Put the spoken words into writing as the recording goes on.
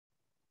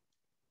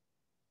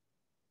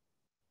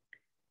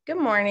Good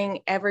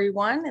morning,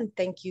 everyone, and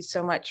thank you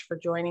so much for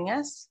joining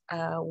us.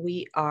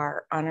 We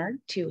are honored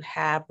to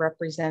have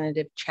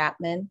Representative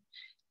Chapman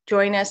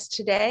join us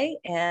today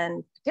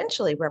and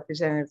potentially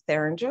Representative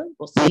Tharinger,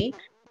 we'll see.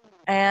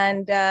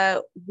 And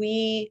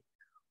we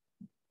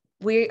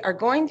are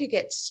going to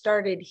get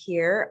started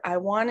here. I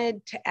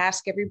wanted to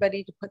ask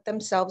everybody to put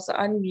themselves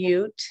on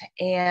mute,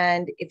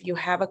 and if you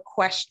have a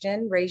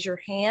question, raise your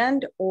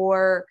hand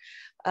or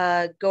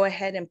go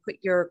ahead and put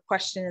your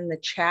question in the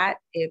chat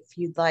if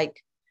you'd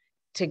like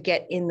to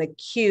get in the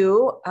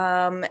queue.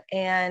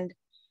 And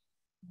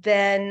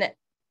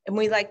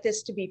we like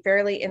this to be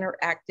fairly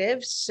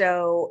interactive.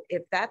 So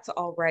if that's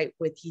all right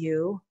with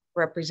you,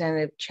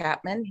 Representative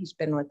Chapman, he's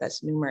been with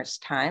us numerous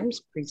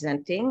times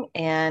presenting.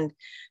 And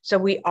so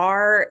we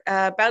are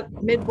about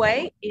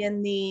midway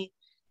in the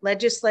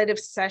legislative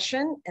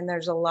session, and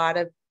there's a lot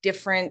of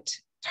different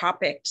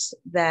topics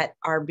that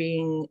are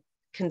being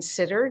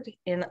considered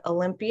in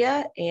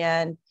Olympia.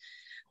 And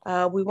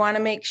we want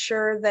to make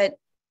sure that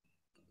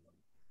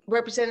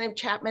Representative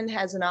Chapman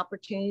has an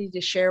opportunity to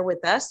share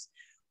with us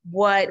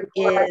what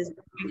is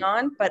going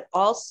on, but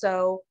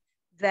also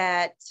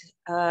that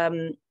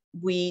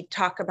we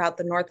talk about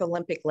the North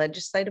Olympic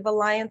Legislative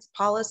Alliance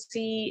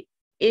policy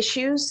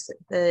issues,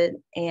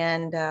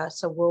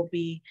 so we'll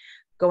be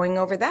going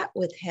over that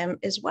with him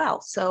as well.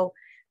 So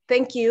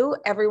thank you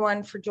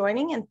everyone for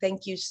joining, and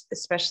thank you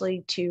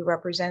especially to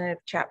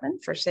Representative Chapman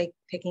for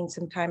taking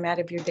some time out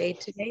of your day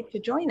today to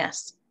join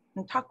us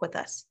and talk with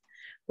us.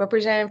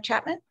 Representative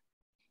Chapman?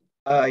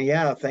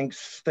 Yeah,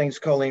 thanks,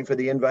 Colleen, for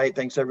the invite.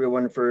 Thanks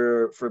everyone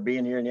for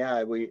being here. And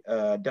yeah, we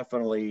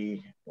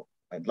definitely,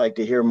 I'd like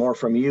to hear more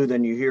from you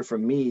than you hear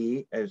from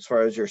me as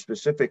far as your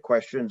specific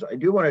questions. I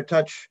do want to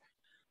touch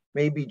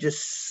maybe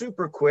just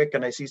super quick,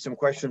 and I see some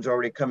questions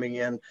already coming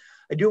in.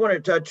 I do want to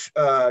touch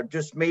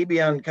just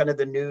maybe on kind of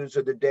the news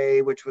of the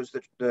day, which was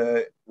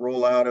the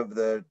rollout of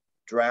the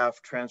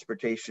draft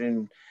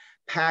transportation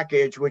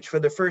package, which for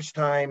the first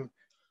time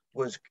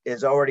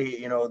is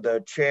already,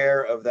 the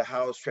chair of the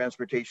House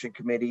Transportation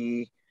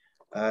Committee,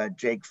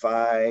 Jake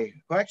Fye,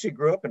 who actually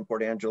grew up in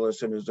Port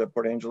Angeles and is a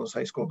Port Angeles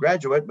High School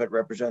graduate, but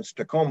represents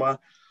Tacoma,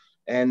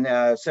 and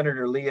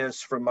Senator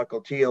Leas from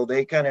Mukilteo.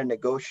 They kind of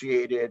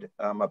negotiated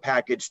a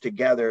package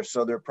together.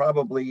 So they're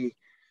probably,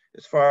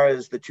 as far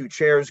as the two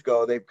chairs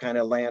go, they've kind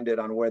of landed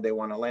on where they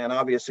want to land.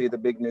 Obviously, the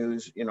big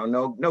news,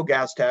 no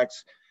gas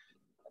tax.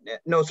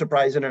 No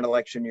surprise in an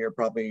election year,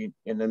 probably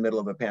in the middle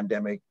of a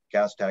pandemic,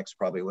 gas tax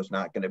probably was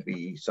not going to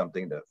be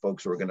something that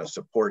folks were going to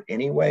support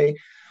anyway.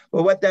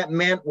 But what that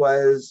meant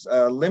was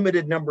a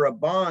limited number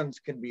of bonds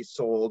can be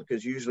sold,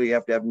 because usually you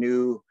have to have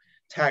new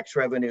tax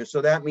revenue.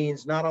 So that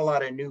means not a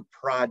lot of new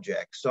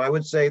projects. So I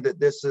would say that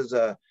this is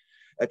a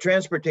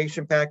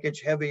transportation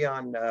package heavy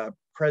on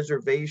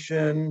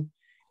preservation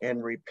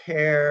and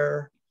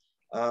repair,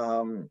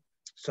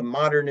 some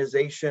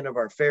modernization of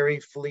our ferry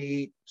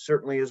fleet,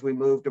 certainly as we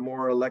move to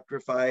more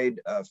electrified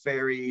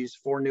ferries.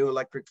 4 new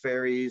electric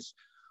ferries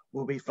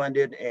will be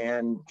funded,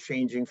 and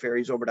changing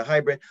ferries over to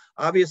hybrid.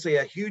 Obviously,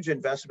 a huge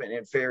investment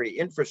in ferry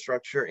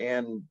infrastructure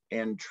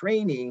and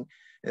training.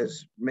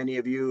 As many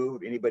of you,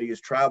 anybody who's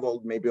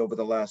traveled maybe over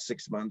the last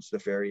 6 months, the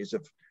ferries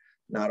have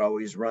not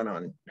always run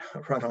on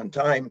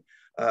time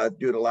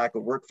due to lack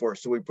of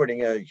workforce. So we're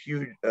putting a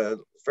huge,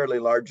 fairly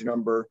large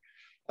number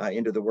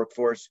into the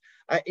workforce.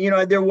 We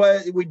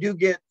did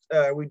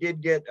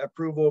get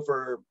approval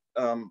for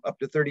up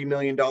to $30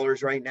 million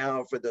right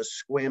now for the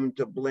Sequim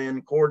to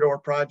Blinn corridor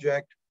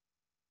project,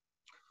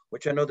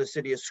 which I know the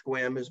city of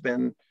Sequim has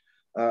been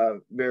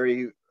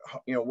very,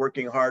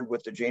 working hard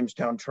with the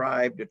Jamestown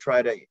tribe to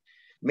try to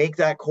make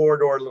that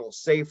corridor a little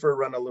safer,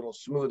 run a little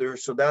smoother.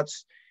 So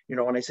that's,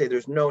 when I say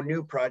there's no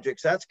new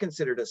projects, that's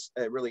considered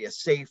really a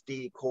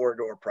safety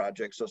corridor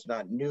project. So it's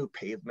not new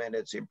pavement,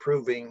 it's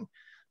improving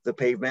the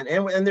pavement,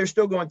 and they're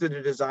still going through the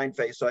design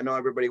phase. So I know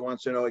everybody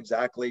wants to know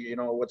exactly,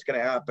 what's going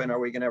to happen. Are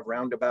we going to have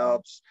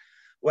roundabouts?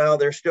 Well,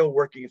 they're still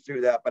working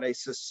through that, but I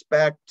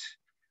suspect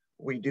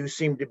we do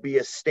seem to be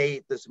a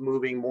state that's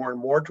moving more and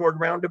more toward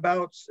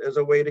roundabouts as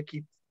a way to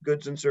keep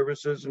goods and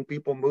services and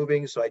people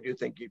moving. So I do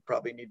think you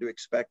probably need to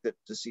expect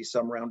to see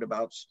some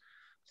roundabouts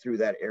through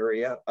that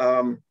area.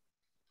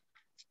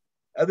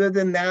 Other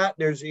than that,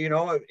 there's,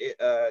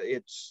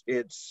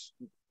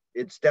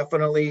 it's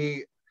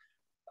definitely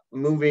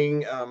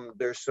moving.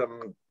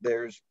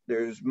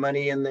 There's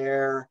money in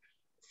there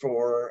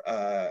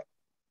for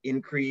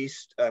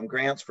increased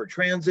grants for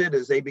transit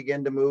as they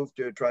begin to move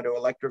to try to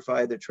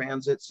electrify the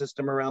transit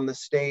system around the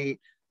state.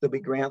 There'll be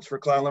grants for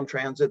Clallam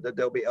Transit that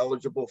they'll be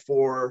eligible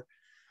for.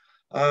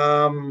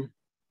 And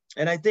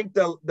I think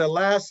the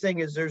last thing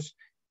is there's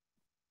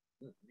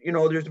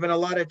been a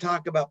lot of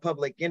talk about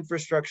public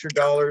infrastructure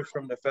dollars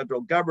from the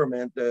federal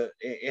government,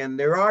 and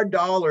there are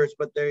dollars,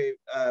 but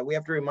we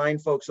have to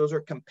remind folks those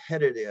are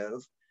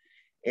competitive,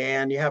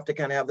 and you have to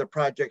kind of have the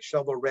project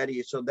shovel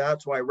ready. So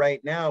that's why right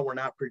now we're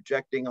not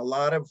projecting a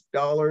lot of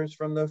dollars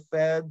from the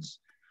feds,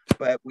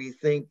 but we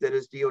think that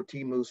as DOT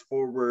moves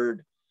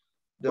forward,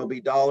 there'll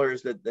be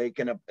dollars that they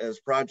can, as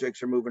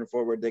projects are moving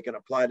forward, they can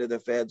apply to the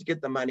feds,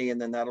 get the money,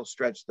 and then that'll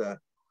stretch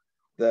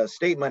the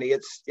state money.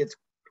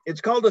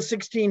 It's called a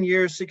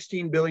 16-year,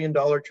 $16 billion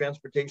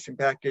transportation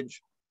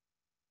package.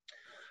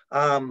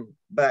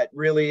 But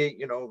really,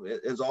 you know,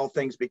 as all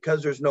things,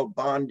 because there's no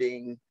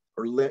bonding,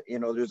 or you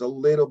know, there's a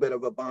little bit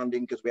of a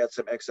bonding because we had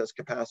some excess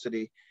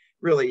capacity.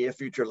 Really, a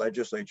future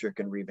legislature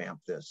can revamp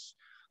this.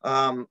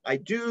 I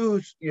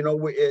do, you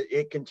know,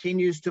 it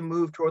continues to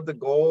move toward the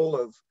goal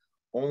of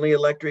only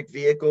electric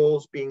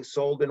vehicles being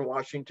sold in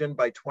Washington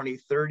by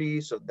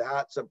 2030. So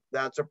that's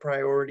a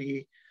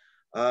priority.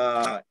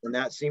 And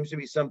that seems to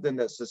be something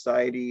that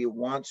society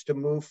wants to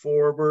move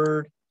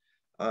forward.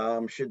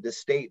 Should the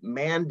state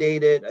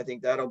mandate it? I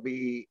think that'll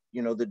be,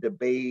 you know, the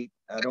debate.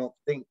 I don't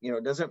think, you know,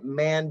 it doesn't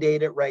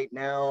mandate it right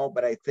now,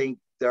 but I think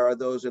there are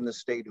those in the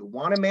state who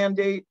want to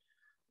mandate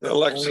the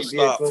only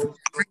vehicles.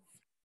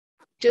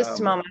 Just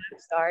a moment, I'm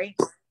sorry.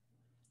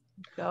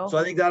 Go. So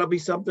I think that'll be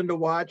something to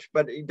watch,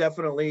 but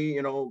definitely,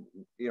 you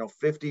know,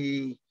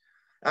 50,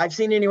 I've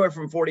seen anywhere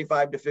from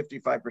 45 to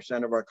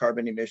 55% of our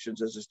carbon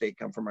emissions as a state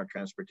come from our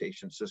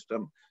transportation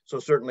system. So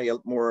certainly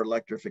more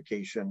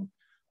electrification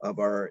of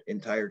our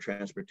entire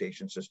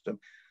transportation system.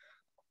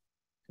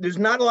 There's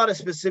not a lot of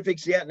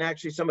specifics yet, and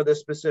actually some of the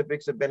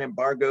specifics have been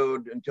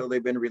embargoed until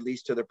they've been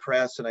released to the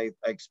press, and I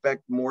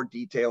expect more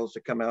details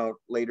to come out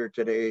later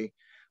today.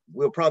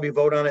 We'll probably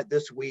vote on it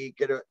this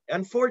week.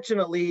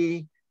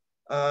 Unfortunately,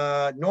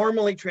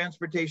 normally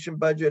transportation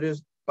budget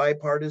is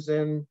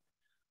bipartisan,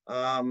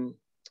 and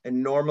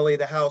normally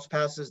the House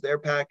passes their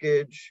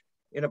package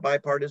in a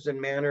bipartisan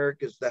manner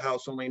because the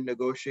House only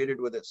negotiated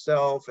with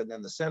itself, and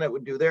then the Senate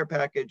would do their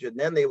package, and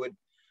then they would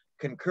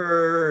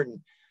concur. And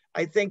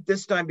I think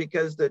this time,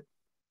 because the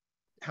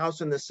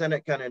House and the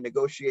Senate kind of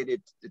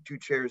negotiated, the two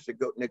chairs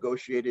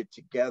negotiated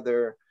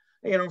together,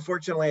 you know,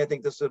 unfortunately, I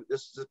think this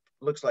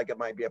looks like it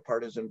might be a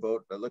partisan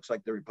vote. It looks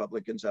like the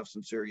Republicans have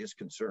some serious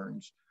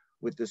concerns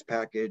with this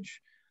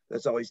package.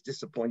 That's always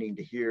disappointing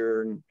to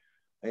hear. And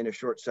in a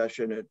short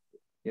session,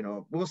 you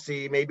know, we'll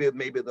see. Maybe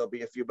there'll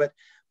be a few. But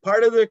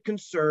part of the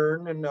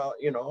concern, and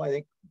you know, I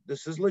think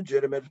this is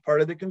legitimate.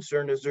 Part of the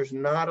concern is there's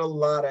not a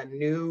lot of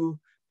new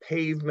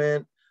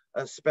pavement,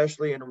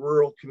 especially in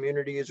rural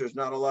communities. There's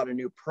not a lot of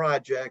new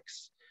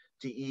projects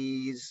to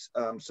ease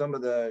some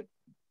of the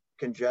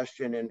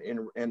congestion,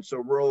 and so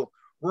rural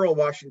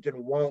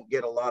Washington won't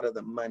get a lot of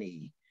the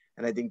money.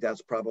 And I think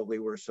that's probably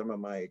where some of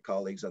my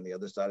colleagues on the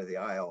other side of the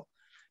aisle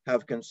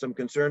have some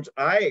concerns.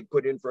 I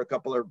put in for a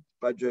couple of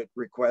budget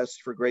requests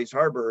for Grace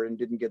Harbor and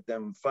didn't get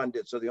them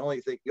funded. So the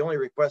only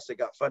request that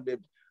got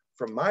funded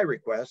from my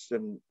request,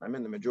 and I'm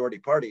in the majority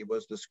party,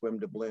 was the Sequim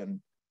to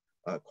Blinn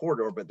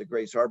corridor, but the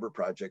Grace Harbor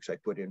projects I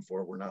put in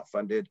for were not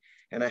funded.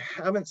 And I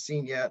haven't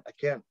seen yet, I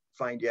can't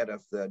find yet,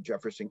 of the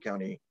Jefferson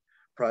County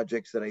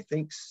projects that I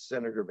think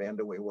Senator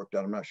Vandeweghe worked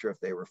on. I'm not sure if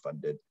they were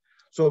funded.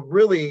 So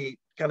really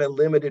kind of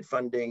limited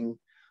funding.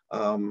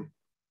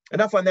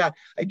 Enough on that.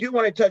 I do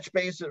want to touch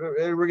base.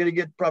 We're going to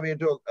get probably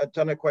into a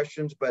ton of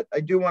questions, but I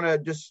do want to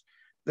just,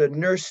 the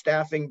nurse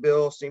staffing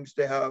bill seems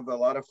to have a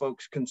lot of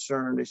folks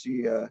concerned. I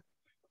see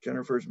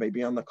Jennifer's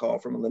maybe on the call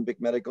from Olympic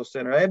Medical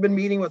Center. I have been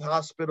meeting with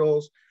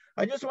hospitals.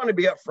 I just want to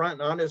be upfront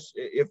and honest.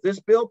 If this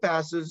bill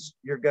passes,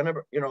 you're going to,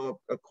 you know,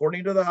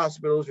 according to the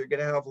hospitals, you're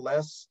going to have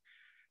less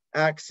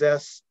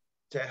access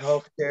to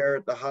healthcare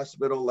at the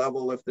hospital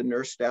level if the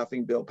nurse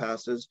staffing bill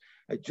passes.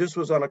 I just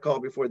was on a call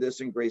before this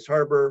in Grace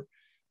Harbor,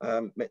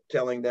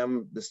 telling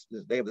them this,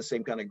 they have the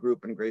same kind of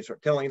group in Grace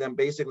Harbor, telling them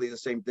basically the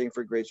same thing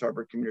for Grace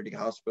Harbor Community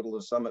Hospital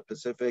and Summit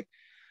Pacific.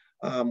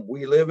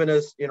 We live in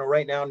a, you know,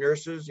 right now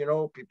nurses, you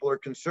know, people are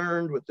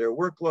concerned with their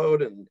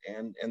workload,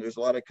 and there's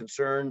a lot of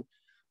concern,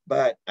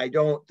 but I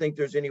don't think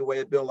there's any way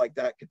a bill like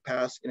that could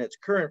pass in its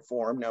current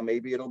form. Now,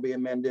 maybe it'll be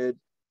amended,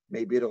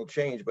 maybe it'll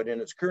change, but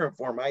in its current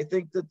form, I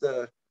think that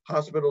the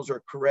hospitals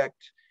are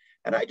correct.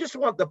 And I just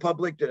want the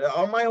public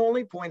to, my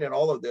only point in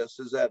all of this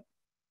is that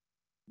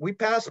we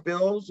pass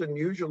bills, and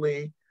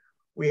usually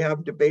we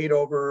have debate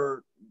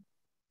over,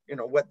 you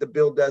know, what the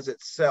bill does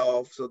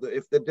itself. So that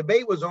if the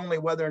debate was only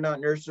whether or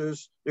not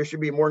nurses, there should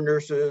be more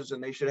nurses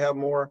and they should have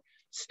more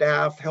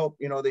staff help,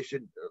 you know, they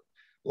should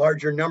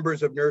larger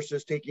numbers of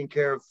nurses taking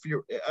care of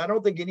fewer. I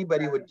don't think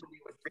anybody would agree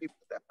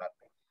with that.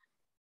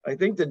 I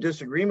think the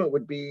disagreement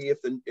would be if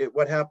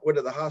what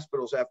do the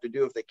hospitals have to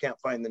do if they can't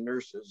find the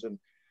nurses? And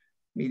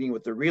meeting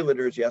with the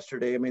realtors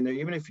yesterday, I mean,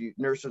 even if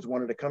nurses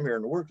wanted to come here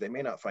and work, they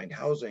may not find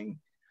housing.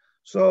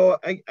 So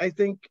I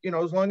think, you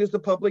know, as long as the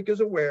public is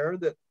aware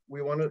that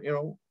we want to, you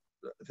know,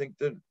 I think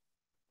the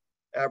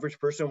average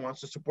person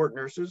wants to support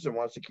nurses and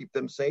wants to keep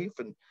them safe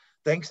and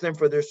thanks them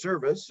for their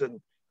service.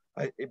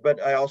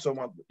 But I also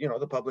want, you know,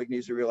 the public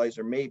needs to realize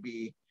there may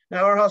be,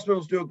 now our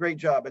hospitals do a great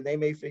job and they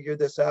may figure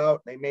this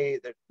out. They may,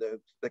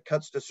 the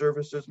cuts to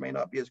services may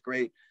not be as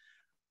great,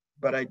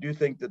 but I do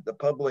think that the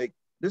public,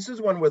 this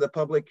is one where the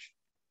public,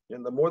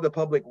 and the more the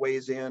public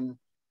weighs in,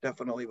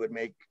 definitely would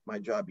make my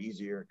job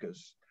easier,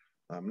 because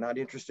I'm not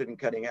interested in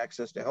cutting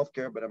access to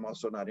healthcare, but I'm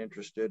also not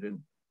interested in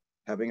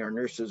having our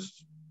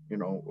nurses, you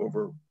know,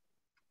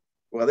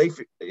 well,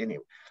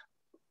 anyway,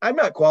 I'm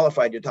not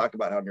qualified to talk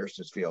about how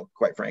nurses feel,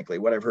 quite frankly.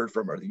 What I've heard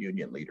from are the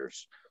union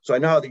leaders. So I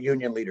know how the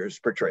union leaders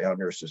portray how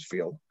nurses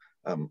feel.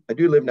 I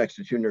do live next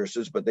to 2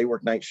 nurses, but they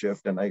work night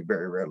shift and I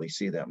very rarely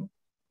see them.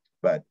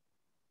 But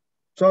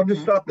so I'll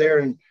just stop there,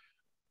 and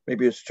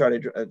maybe it's try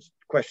to,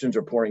 questions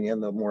are pouring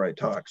in the more I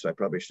talk. So I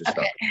probably should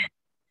stop.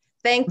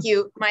 Thank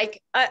you, Mike.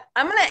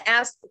 I'm going to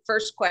ask the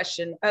first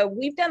question.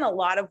 We've done a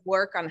lot of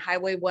work on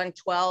Highway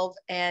 112,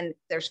 and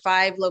there's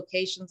 5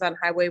 locations on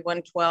Highway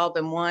 112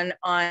 and 1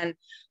 on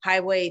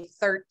Highway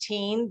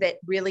 13 that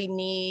really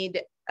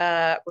need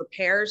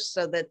repairs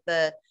so that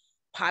the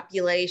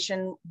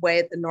population way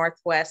at the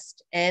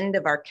northwest end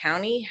of our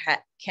county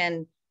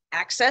can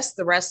access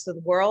the rest of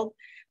the world.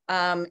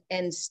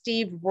 And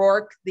Steve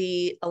Rourke,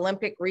 the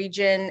Olympic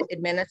region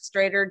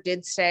administrator,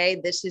 did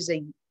say this is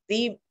a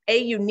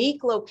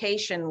unique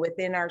location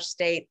within our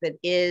state that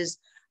is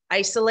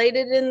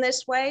isolated in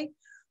this way.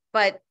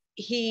 But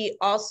he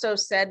also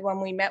said when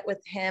we met with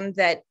him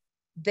that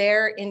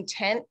their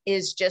intent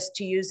is just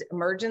to use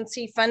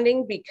emergency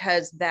funding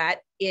because that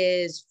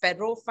is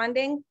federal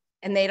funding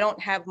and they don't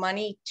have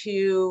money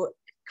to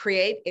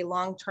create a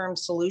long-term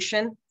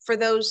solution for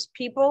those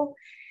people.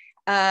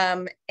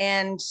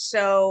 And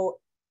so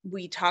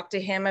we talked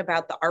to him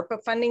about the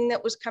ARPA funding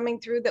that was coming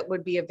through that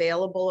would be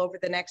available over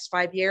the next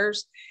 5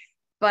 years.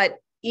 But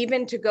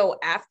even to go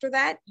after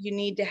that, you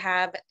need to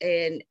have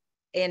an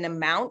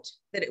amount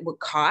that it would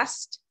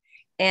cost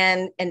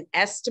and an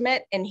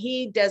estimate. And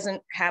he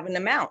doesn't have an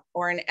amount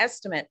or an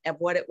estimate of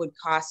what it would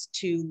cost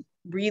to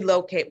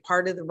relocate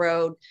part of the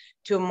road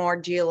to a more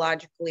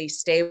geologically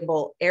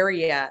stable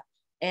area.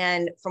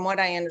 And from what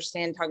I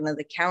understand, talking to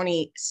the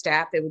county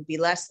staff, it would be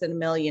less than $1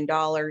 million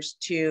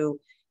to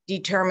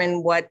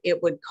determine what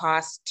it would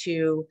cost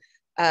to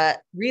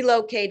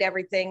relocate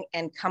everything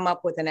and come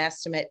up with an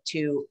estimate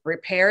to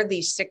repair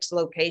these 6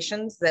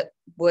 locations that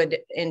would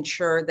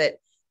ensure that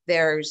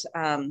there's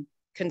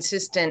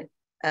consistent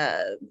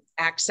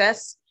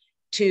access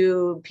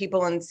to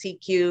people in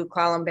CQ,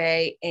 Clallam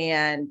Bay,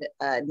 and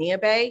Nia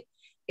Bay.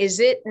 Is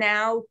it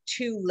now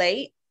too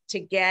late to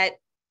get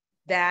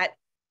that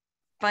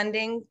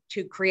funding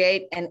to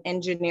create an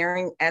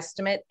engineering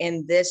estimate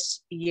in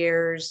this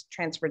year's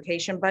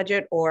transportation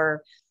budget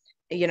or,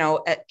 you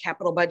know, a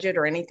capital budget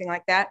or anything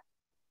like that?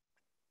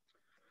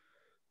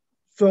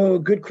 So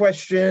good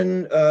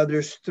question.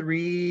 There's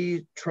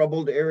 3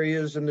 troubled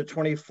areas in the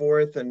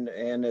 24th, and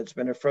it's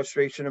been a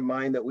frustration of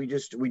mine that we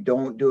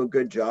don't do a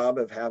good job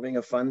of having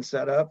a fund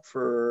set up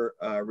for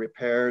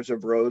repairs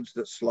of roads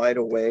that slide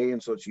away,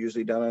 and so it's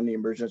usually done on the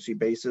emergency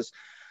basis.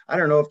 I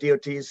don't know if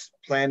DOT's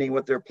planning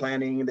what they're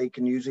planning. They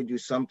can usually do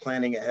some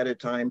planning ahead of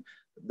time.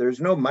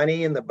 There's no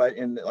money in the budget,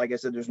 and like I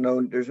said, there's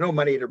no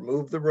money to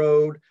move the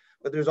road.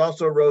 But there's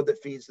also a road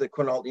that feeds the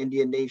Quinault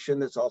Indian Nation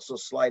that's also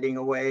sliding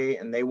away,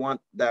 and they want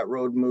that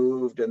road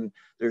moved. And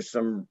there's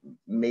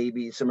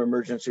maybe some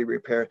emergency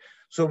repair.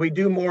 So we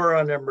do more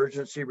on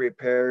emergency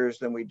repairs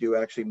than we do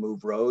actually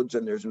move roads.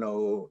 And there's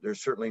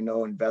certainly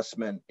no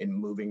investment in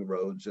moving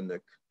roads in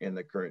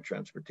the current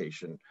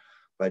transportation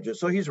budget.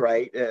 So he's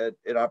right.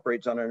 It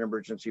operates on an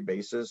emergency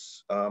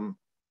basis.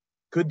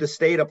 Could the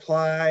state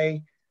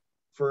apply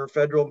for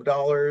federal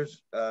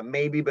dollars?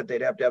 Maybe, but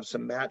they'd have to have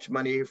some match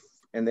money.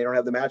 And they don't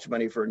have the match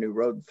money for a new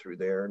road through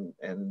there.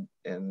 And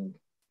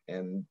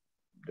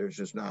there's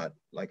just not,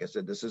 like I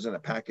said, this isn't a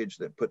package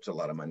that puts a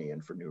lot of money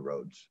in for new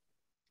roads.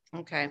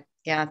 Okay.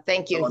 Yeah.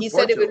 Thank you. So he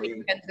said it would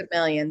be tens of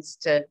millions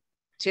to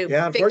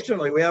yeah,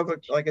 unfortunately, we have,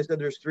 like I said,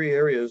 there's 3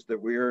 areas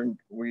that we're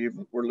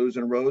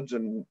losing roads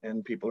and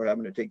people are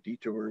having to take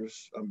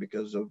detours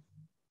because of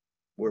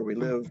where we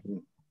live.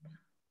 And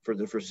for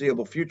the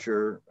foreseeable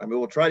future, I mean,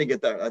 we'll try to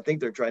get that. I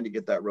think they're trying to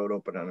get that road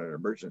open on an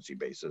emergency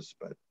basis,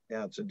 but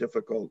yeah, it's a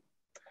difficult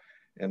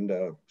and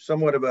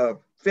somewhat of a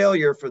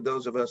failure for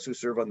those of us who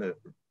serve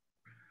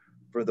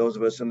for those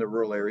of us in the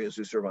rural areas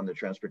who serve on the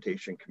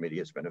transportation committee.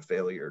 It's been a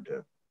failure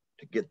to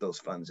get those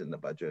funds in the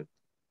budget.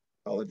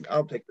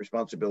 I'll take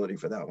responsibility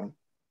for that one.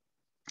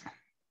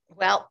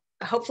 Well,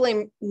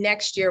 hopefully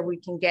next year we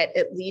can get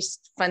at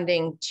least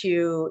funding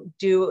to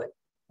do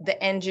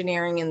the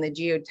engineering and the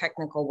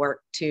geotechnical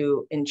work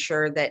to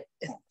ensure that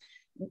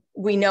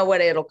we know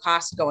what it'll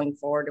cost going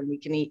forward, and we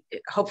can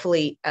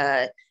hopefully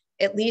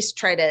at least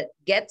try to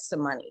get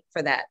some money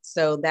for that,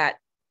 so that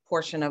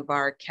portion of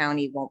our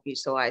county won't be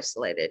so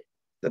isolated.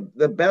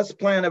 The best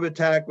plan of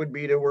attack would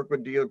be to work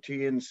with DOT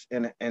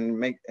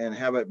and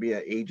have it be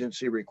an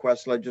agency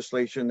request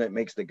legislation that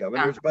makes the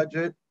governor's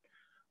budget.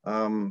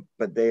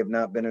 But they have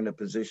not been in a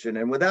position,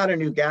 and without a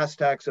new gas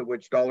tax of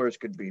which dollars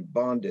could be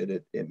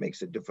bonded, it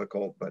makes it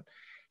difficult. But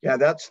yeah,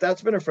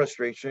 that's been a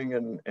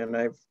frustration, and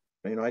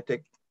I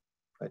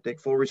take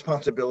full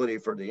responsibility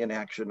for the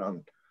inaction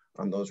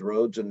on those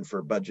roads and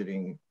for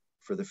budgeting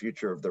for the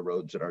future of the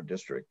roads in our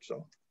district.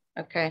 So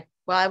okay,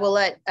 well, I will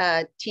let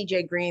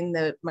TJ Green,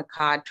 the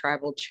Makah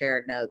tribal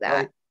chair, know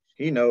that. Oh,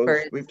 he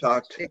knows. We've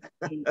talked.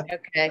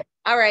 Okay,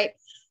 all right.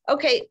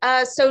 Okay,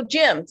 so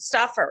Jim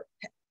Stauffer,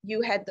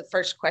 you had the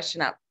first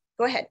question up.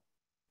 Go ahead.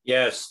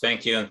 Yes,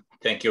 thank you.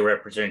 Thank you,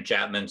 Representative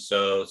Chapman.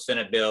 So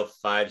Senate Bill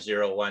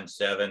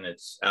 5017,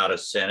 it's out of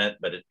Senate,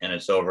 and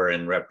it's over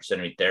in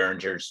Representative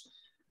Tharinger's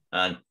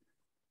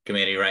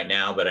committee right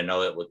now, but I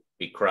know it would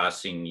be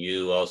crossing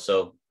you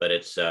also, but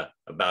it's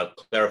about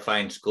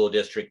clarifying school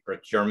district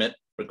procurement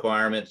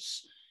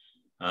requirements,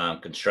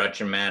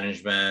 construction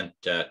management,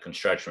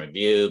 construction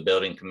review,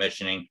 building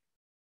commissioning.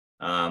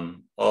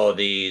 All of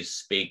these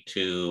speak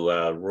to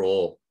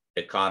rural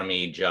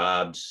economy,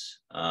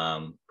 jobs,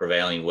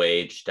 prevailing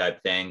wage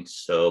type things.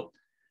 So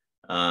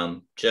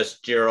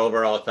just your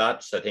overall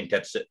thoughts. I think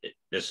this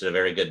is a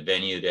very good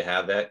venue to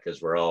have that,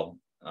 because we're all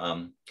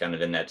kind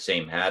of in that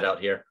same hat out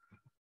here.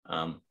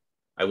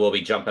 I will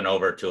be jumping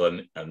over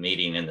to a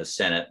meeting in the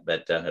Senate,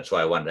 but that's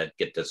why I wanted to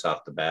get this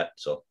off the bat.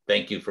 So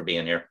thank you for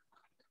being here.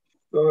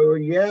 So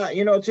yeah,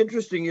 you know, it's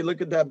interesting. You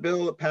look at that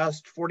bill, it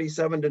passed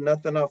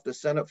 47-0 off the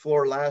Senate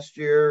floor last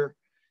year,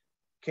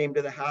 came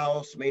to the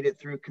House, made it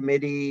through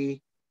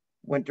committee,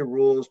 went to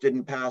rules,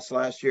 didn't pass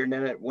last year, and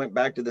then it went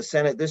back to the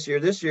Senate this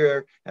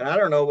year. And I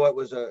don't know what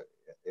was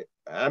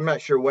I'm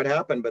not sure what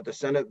happened, but the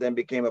Senate then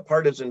became a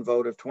partisan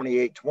vote of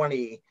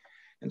 28-20.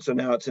 And so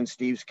now it's in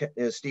Steve's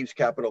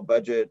capital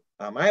budget.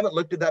 I haven't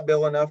looked at that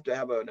bill enough to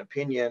have an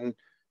opinion.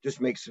 Just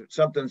makes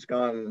something's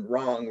gone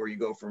wrong where you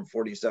go from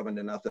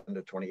 47-0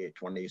 to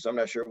 28-20. So I'm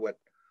not sure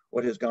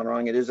what has gone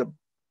wrong. It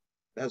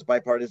has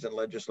bipartisan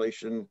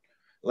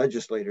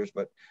legislators,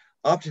 but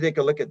I'll have to take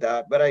a look at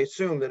that. But I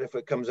assume that if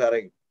it comes out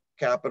of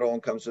Capitol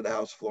and comes to the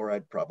House floor,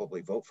 I'd probably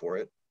vote for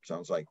it.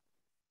 Sounds like.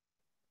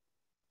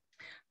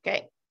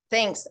 Okay,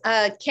 thanks.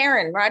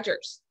 Karen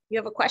Rogers, you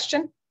have a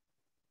question?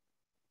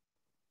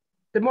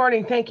 Good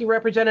morning. Thank you,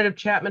 Representative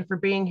Chapman, for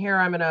being here.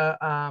 I'm going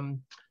to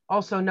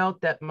also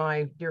note that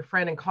my dear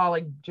friend and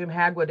colleague, Jim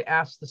Hagwood,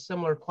 asked the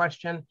similar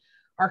question.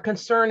 Our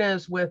concern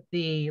is with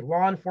the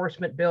law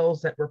enforcement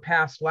bills that were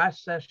passed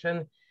last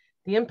session,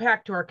 the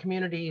impact to our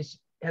communities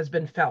has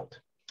been felt.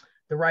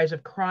 The rise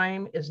of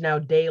crime is now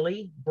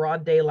daily,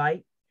 broad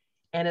daylight,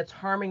 and it's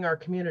harming our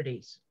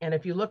communities. And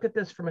if you look at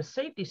this from a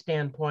safety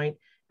standpoint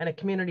and a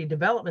community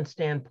development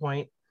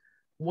standpoint,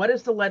 what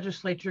is the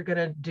legislature going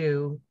to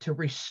do to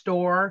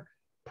restore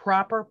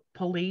proper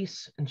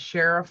police and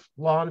sheriff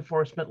law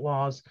enforcement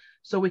laws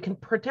so we can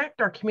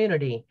protect our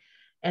community?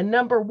 And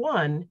number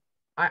one,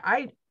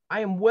 I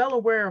am well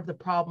aware of the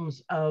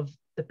problems of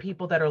the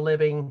people that are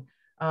living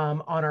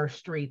on our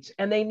streets,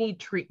 and they need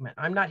treatment.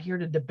 I'm not here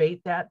to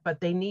debate that, but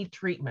they need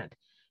treatment.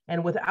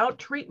 And without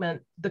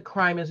treatment, the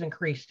crime is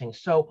increasing.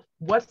 So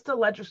what's the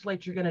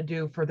legislature going to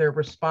do for their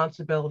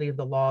responsibility of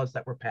the laws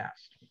that were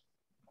passed?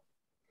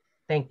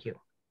 Thank you.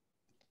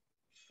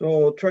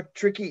 So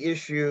tricky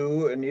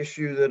issue, an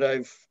issue that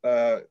I've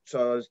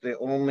saw as the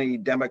only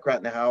Democrat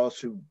in the House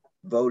who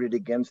voted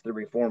against the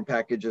reform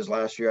packages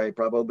last year. I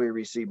probably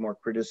received more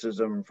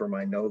criticism for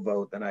my no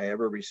vote than I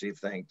ever received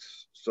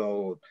thanks.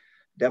 So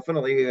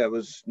definitely I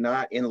was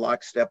not in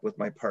lockstep with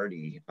my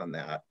party on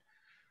that.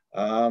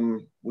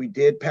 We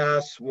did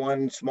pass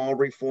one small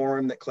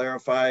reform that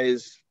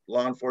clarifies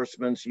law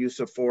enforcement's use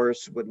of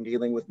force when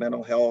dealing with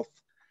mental health.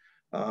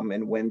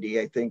 And Wendy,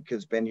 I think,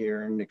 has been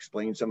here and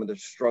explained some of the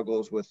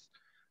struggles with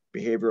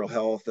behavioral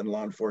health and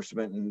law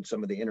enforcement and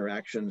some of the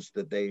interactions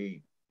that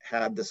they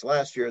had this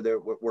last year there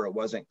where it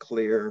wasn't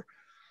clear.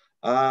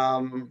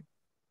 All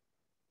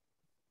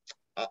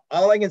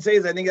I can say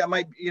is I think that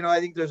might, I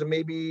think there's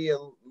maybe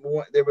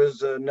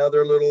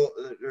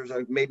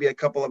maybe a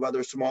couple of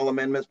other small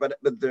amendments, but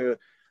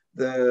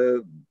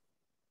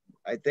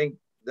I think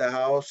the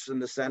House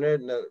and the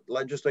Senate and the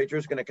legislature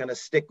is going to kind of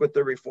stick with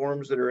the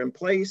reforms that are in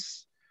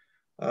place.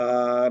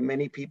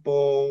 Many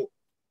people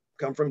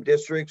come from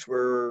districts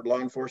where law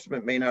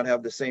enforcement may not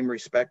have the same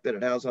respect that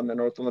it has on the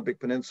North Olympic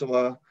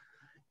Peninsula.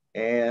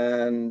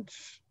 And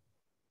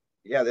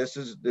yeah, this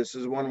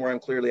is one where I'm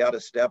clearly out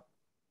of step,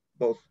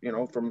 both,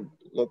 from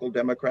local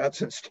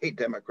Democrats and state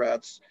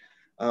Democrats.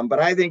 But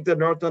I think the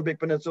North Olympic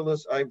Peninsula,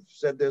 I've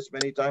said this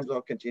many times,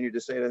 I'll continue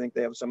to say it, I think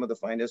they have some of the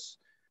finest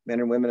men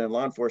and women in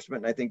law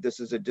enforcement. And I think this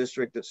is a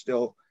district that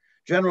still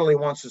generally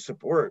wants to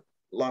support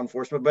law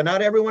enforcement, but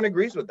not everyone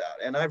agrees with that.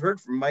 And I've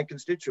heard from my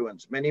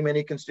constituents,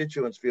 many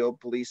constituents feel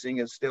policing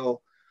is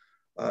still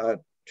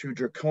too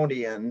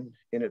draconian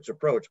in its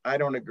approach. I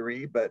don't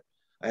agree, but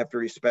I have to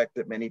respect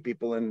that many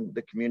people in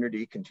the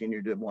community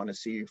continue to want to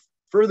see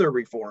further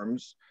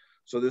reforms.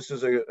 So this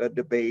is a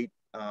debate.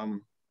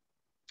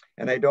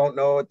 And I don't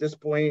know at this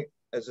point,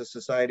 as a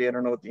society, I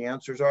don't know what the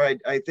answers are.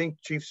 I think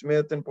Chief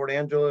Smith in Port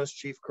Angeles,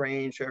 Chief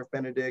Crane, Sheriff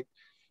Benedict,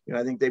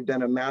 I think they've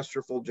done a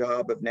masterful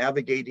job of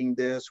navigating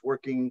this,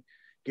 working,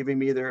 giving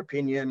me their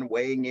opinion,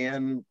 weighing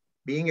in,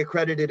 being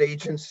accredited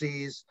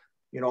agencies,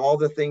 all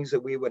the things that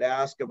we would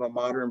ask of a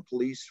modern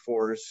police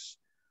force.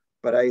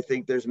 But I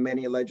think there's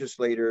many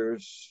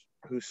legislators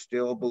who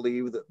still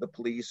believe that the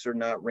police are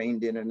not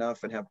reined in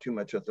enough and have too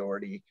much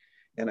authority.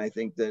 And I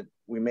think that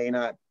we may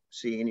not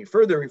see any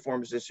further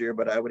reforms this year,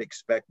 but I would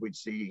expect we'd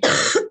see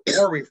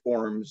more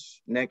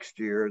reforms next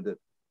year that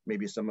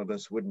maybe some of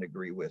us wouldn't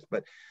agree with.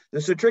 But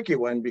this is a tricky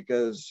one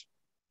because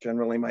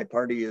generally my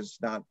party is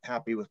not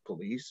happy with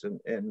police,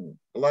 and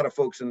a lot of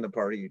folks in the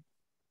party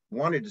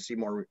wanted to see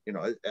more, you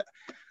know,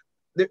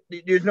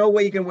 there's no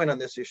way you can win on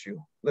this issue.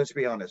 Let's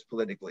be honest,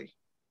 politically,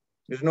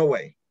 there's no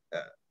way.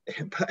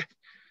 But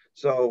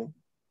so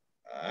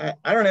I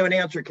don't have an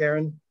answer,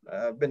 Karen.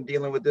 I've been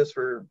dealing with this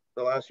for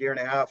the last year and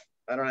a half.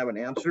 I don't have an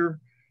answer.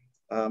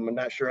 I'm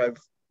not sure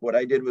what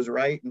I did was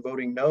right in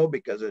voting no,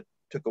 because it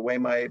took away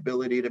my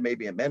ability to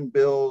maybe amend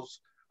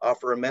bills,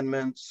 offer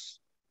amendments.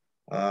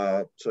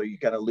 So you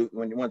kind of lose,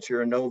 once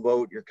you're a no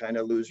vote, you kind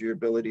of lose your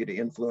ability to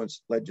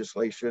influence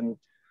legislation.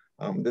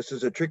 This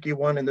is a tricky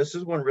one, and this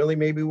is one really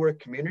maybe where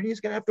community is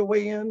going to have to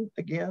weigh in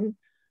again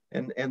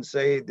and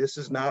say this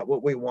is not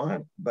what we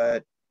want.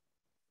 But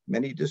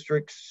many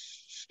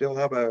districts still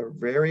have a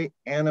very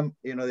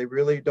you know, they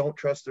really don't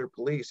trust their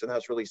police, and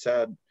that's really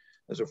sad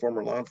as a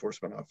former law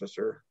enforcement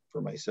officer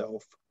for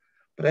myself.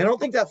 But I don't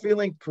think that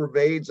feeling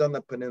pervades on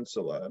the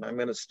peninsula, and I'm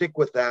going to stick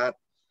with that,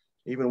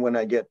 even when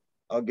I'll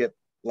get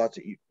lots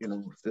of, you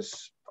know,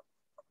 this.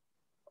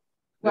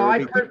 Well, I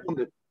heard from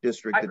the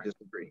district that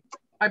disagree.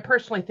 I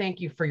personally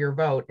thank you for your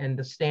vote and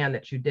the stand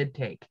that you did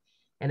take.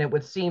 And it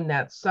would seem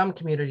that some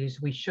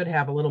communities, we should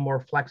have a little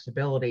more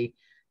flexibility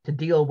to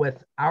deal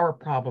with our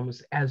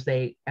problems as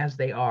they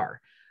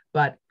are.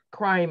 But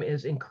crime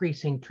is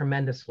increasing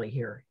tremendously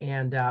here.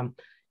 And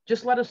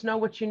just let us know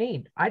what you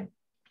need. I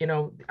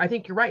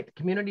think you're right. The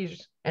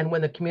communities, and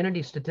when the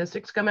community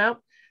statistics come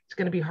out, it's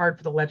going to be hard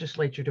for the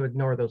legislature to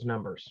ignore those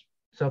numbers.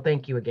 So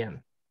thank you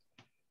again.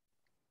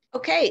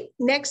 Okay,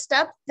 next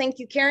up, thank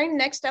you, Karen.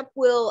 Next up,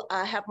 we'll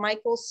have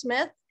Michael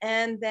Smith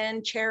and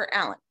then Chair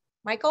Allen.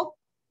 Michael?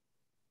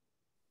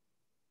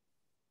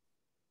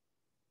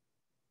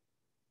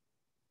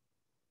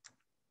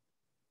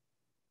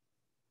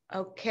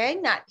 Okay,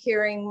 not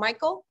hearing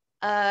Michael.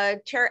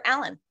 Chair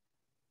Allen.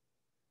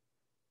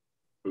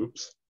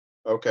 Oops,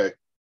 okay.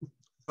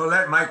 So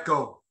let Mike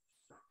go.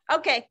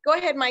 Okay, go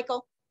ahead,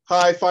 Michael.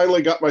 Hi,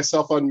 finally got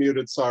myself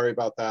unmuted, sorry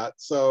about that.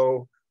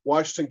 So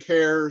Washington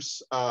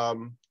Cares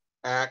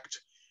Act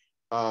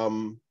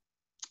kind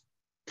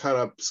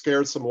of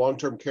scared some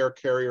long-term care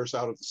carriers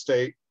out of the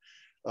state.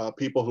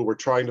 People who were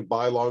trying to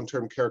buy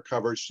long-term care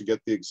coverage to get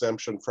the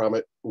exemption from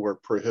it were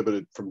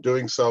prohibited from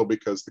doing so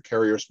because the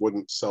carriers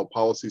wouldn't sell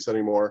policies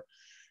anymore.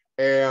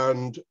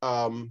 And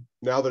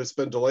now that it's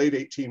been delayed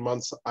 18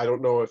 months, I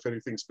don't know if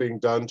anything's being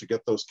done to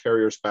get those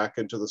carriers back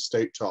into the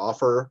state to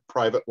offer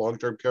private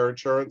long-term care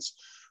insurance.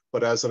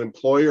 But as an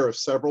employer of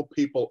several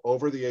people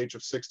over the age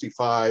of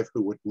 65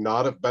 who would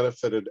not have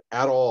benefited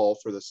at all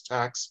for this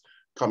tax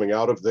coming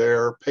out of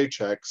their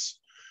paychecks,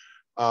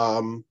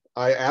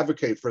 I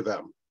advocate for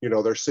them. You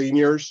know, they're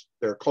seniors,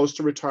 they're close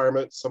to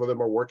retirement. Some of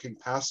them are working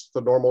past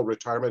the normal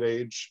retirement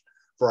age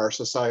for our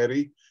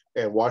society,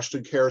 and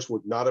Washington Cares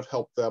would not have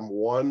helped them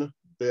one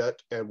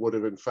bit and would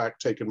have in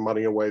fact taken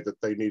money away that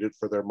they needed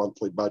for their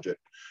monthly budget.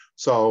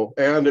 So,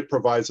 and it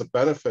provides a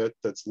benefit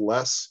that's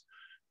less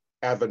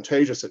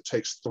advantageous. It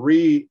takes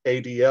 3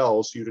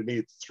 ADLs, you to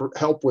need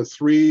help with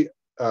 3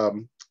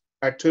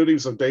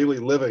 activities of daily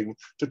living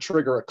to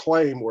trigger a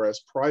claim, whereas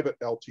private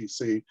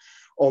LTC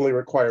only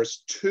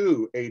requires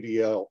 2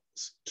 ADLs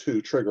to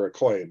trigger a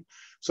claim.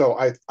 So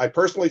I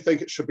personally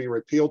think it should be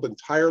repealed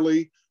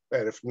entirely,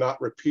 and if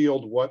not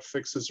repealed, what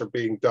fixes are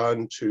being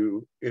done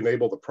to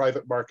enable the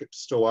private market to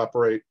still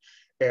operate,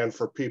 and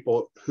for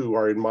people who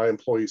are in my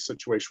employee's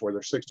situation where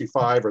they're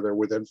 65 or they're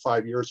within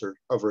 5 years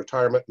of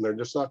retirement and they're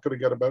just not going to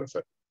get a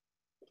benefit.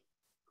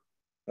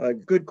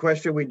 Good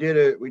question. We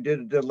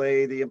did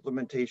delay the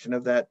implementation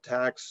of that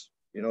tax.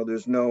 You know,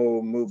 there's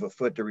no move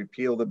afoot to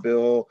repeal the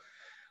bill.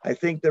 I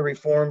think the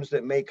reforms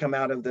that may come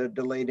out of the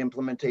delayed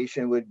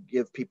implementation would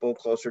give people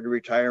closer to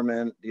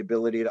retirement the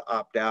ability to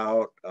opt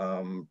out,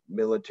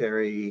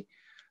 military,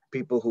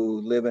 people who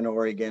live in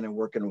Oregon and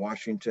work in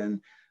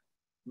Washington.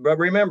 But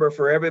remember,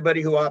 for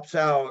everybody who opts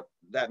out,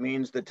 that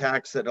means the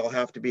tax that'll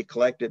have to be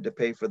collected to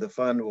pay for the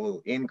fund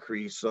will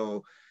increase.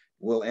 So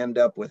we'll end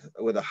up with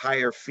a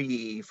higher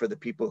fee for the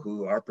people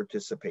who are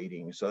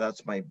participating. So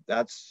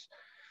that's,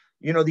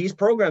 you know, these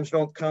programs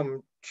don't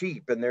come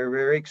cheap and they're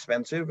very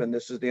expensive. And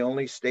this is the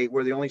only state,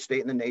 we're the only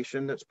state in the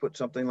nation that's put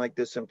something like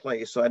this in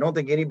place. So I don't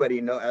think anybody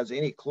has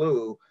any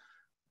clue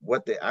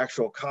what the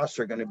actual costs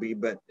are going to be.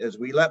 But as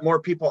we let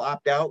more people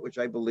opt out, which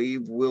I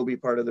believe will be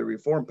part of the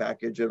reform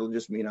package, it'll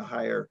just mean a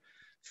higher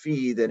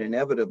fee that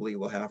inevitably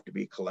will have to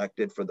be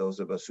collected for those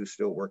of us who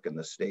still work in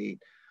the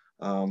state.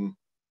 You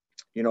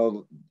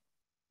know,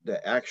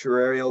 the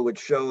actuarial would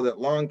show that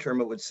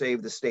long-term it would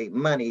save the state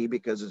money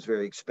because it's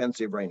very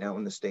expensive right now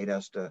when the state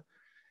has to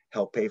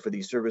help pay for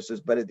these services.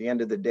 But at the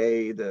end of the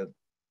day,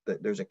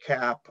 there's a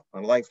cap,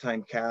 a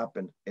lifetime cap,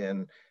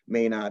 and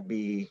may not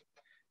be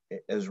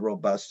as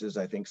robust as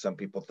I think some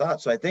people thought.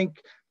 So I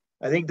think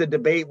the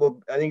debate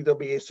will, I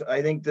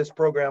think this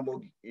program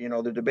will, you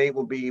know, the debate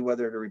will be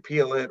whether to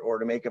repeal it or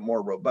to make it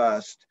more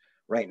robust.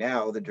 Right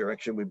now, the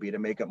direction would be to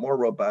make it more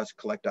robust,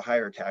 collect a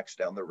higher tax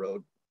down the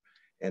road,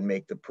 and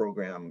make the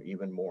program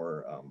even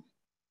more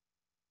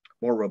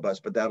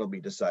robust. But that'll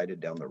be decided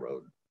down the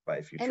road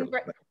by future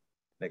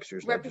next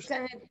year's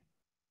legislation.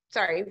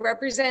 sorry,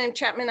 Representative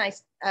Chapman,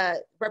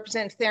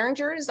 Representative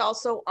Tharinger is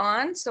also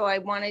on, so I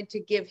wanted to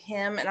give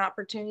him an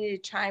opportunity to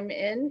chime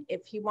in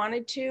if he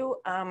wanted to.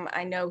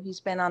 I know he's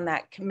been on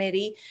that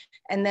committee,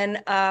 and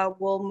then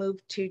we'll move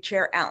to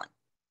Chair Allen.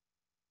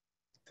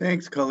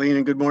 Thanks, Colleen,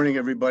 and good morning,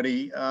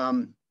 everybody.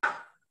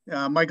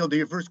 Michael, to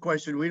your first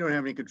question, we don't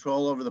have any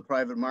control over the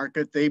private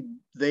market.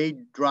 They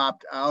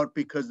dropped out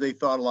because they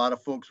thought a lot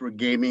of folks were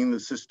gaming the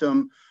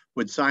system,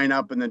 would sign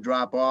up and then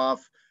drop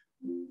off.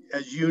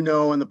 As you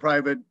know, in the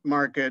private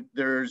market,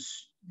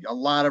 there's a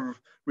lot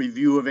of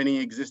review of any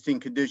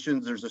existing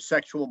conditions. There's a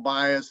sexual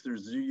bias,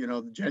 there's, you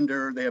know,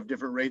 gender, they have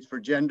different rates for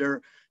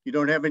gender. You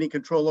don't have any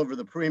control over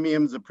the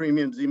premiums. The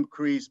premiums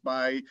increase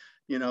by,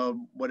 you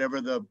know,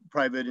 whatever the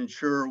private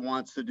insurer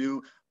wants to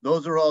do.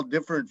 Those are all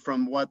different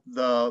from what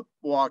the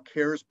Walk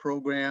Cares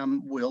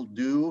program will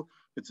do.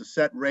 It's a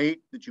set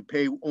rate that you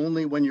pay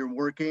only when you're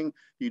working.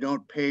 You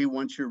don't pay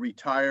once you're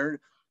retired.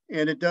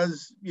 And it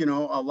does, you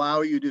know,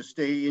 allow you to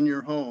stay in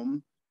your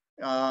home.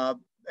 And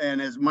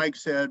as Mike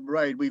said,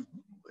 right,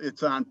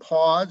 it's on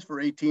pause for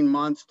 18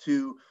 months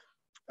to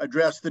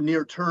address the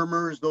near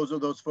termers. Those are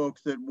those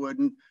folks that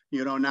wouldn't,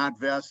 you know,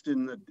 not vest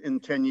in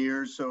 10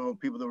 years. So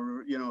people that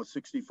were, you know,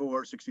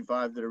 64,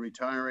 65 that are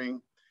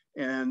retiring,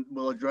 and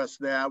we'll address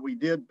that. We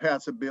did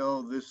pass a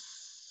bill this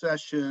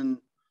session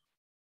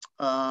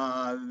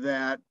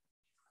that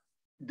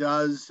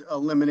does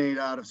eliminate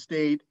out of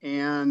state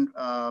and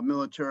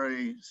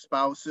military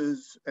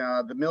spouses.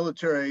 The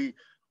military,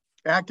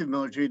 active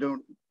military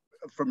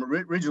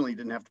originally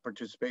didn't have to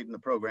participate in the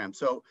program.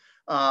 So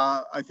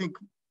I think,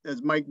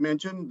 as Mike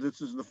mentioned,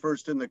 this is the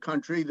first in the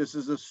country. This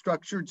is a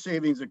structured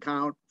savings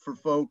account for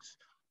folks.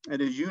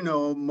 And as you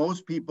know,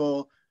 most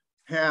people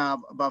have,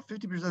 about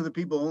 50% of the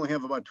people only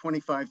have about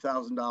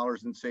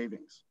 $25,000 in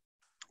savings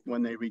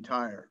when they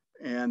retire.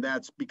 And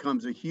that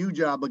becomes a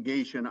huge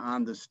obligation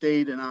on the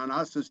state and on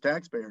us as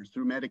taxpayers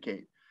through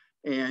Medicaid.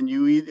 And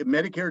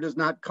Medicare does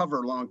not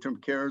cover long-term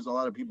care, as a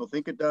lot of people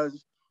think it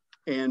does.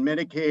 And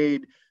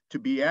Medicaid, to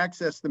be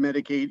accessed to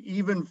Medicaid,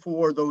 even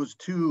for those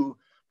two,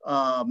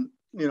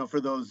 you know,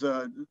 for those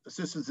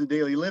assistance in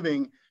daily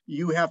living,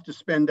 you have to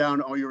spend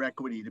down all your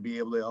equity to be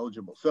able to be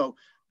eligible. So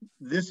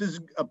this is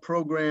a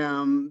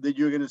program that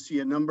you're going to see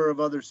a number of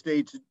other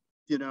states,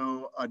 you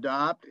know,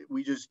 adopt.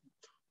 We just,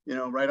 you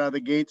know, right out of the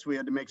gates, we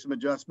had to make some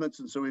adjustments.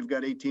 And so we've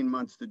got 18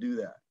 months to do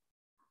that.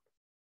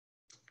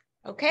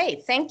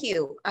 Okay, thank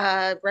you,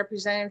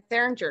 Representative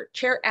Tharinger.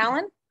 Chair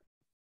Allen?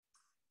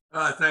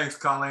 Thanks,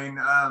 Colleen,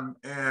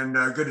 and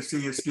good to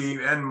see you,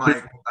 Steve and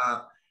Mike.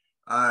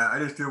 I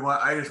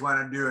just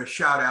want to do a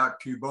shout out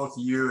to both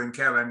you and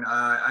Kevin.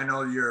 I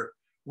know you're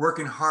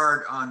working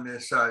hard on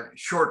this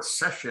short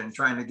session,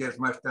 trying to get as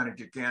much done as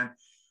you can.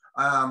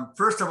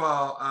 First of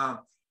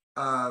all,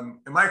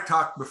 Mike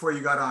talked before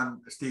you got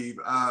on, Steve,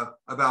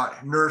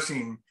 about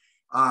nursing.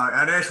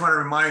 And I just want to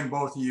remind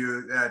both of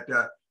you that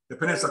the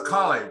Peninsula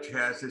College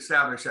has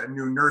established a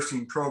new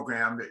nursing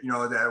program that, you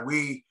know, that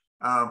we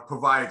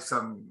provide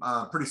some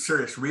pretty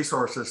serious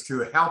resources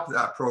to help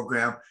that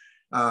program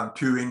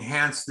to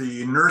enhance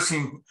the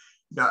nursing,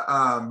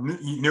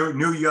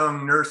 new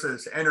young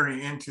nurses entering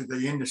into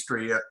the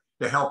industry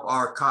to help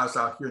our cause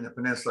out here in the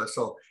Peninsula.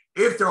 So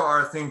if there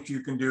are things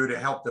you can do to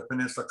help the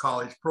Peninsula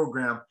College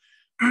program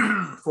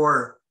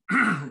for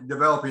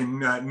developing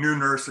new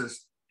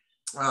nurses,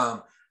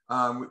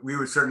 we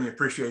would certainly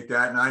appreciate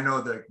that. And I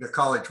know the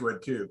college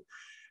would too.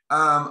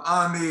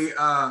 On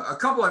a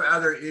couple of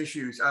other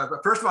issues.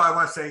 First of all, I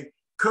want to say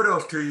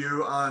kudos to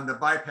you on the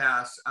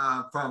bypass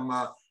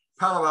from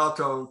Palo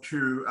Alto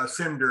to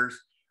Cinders.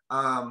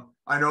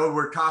 I know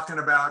we're talking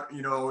about,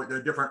 you know,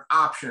 the different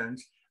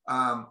options,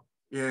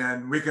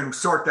 and we can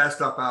sort that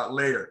stuff out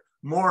later.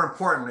 More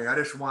importantly, I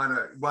just want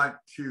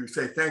to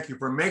say thank you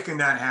for making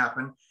that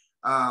happen.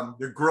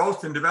 The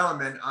growth and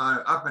development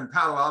up in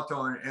Palo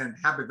Alto and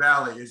Happy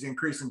Valley is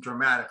increasing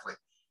dramatically.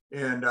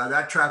 And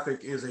that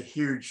traffic is a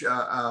huge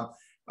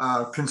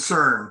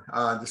concern,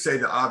 to say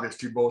the obvious,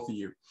 to both of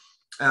you.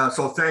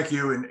 So thank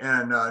you,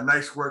 and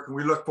nice work. And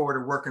we look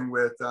forward to working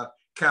with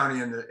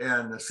county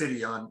and the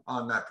city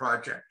on that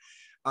project,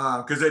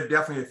 because it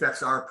definitely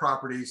affects our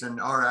properties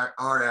and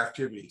our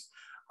activities.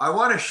 I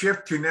want to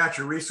shift to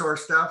natural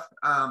resource stuff.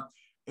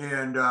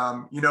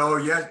 You know,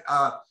 yes,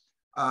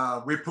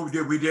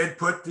 we did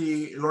put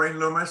the Lorraine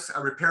Loomis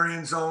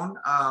riparian zone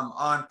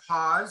on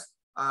pause.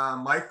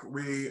 Mike,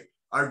 we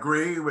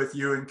agree with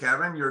you and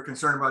Kevin. You're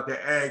concerned about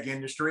the ag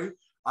industry.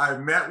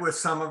 I've met with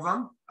some of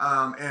them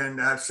and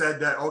have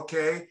said that,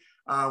 okay,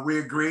 we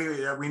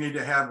agree that we need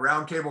to have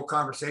roundtable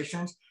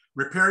conversations.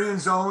 Riparian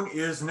zone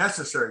is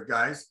necessary,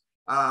 guys.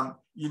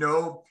 You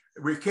know,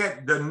 we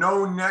can't, the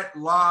no net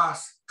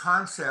loss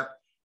concept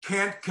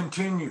can't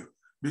continue,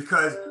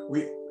 because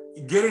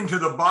getting to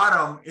the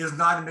bottom is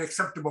not an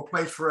acceptable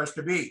place for us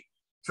to be.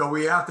 So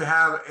we have to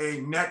have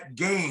a net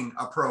gain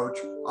approach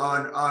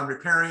on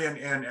riparian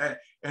and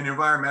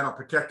environmental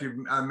protective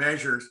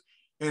measures.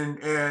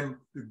 and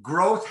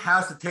growth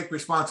has to take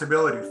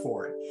responsibility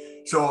for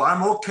it. So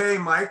I'm okay,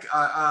 Mike,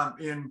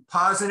 in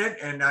pausing it,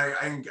 and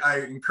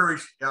I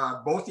encourage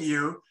both of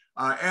you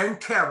and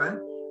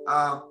Kevin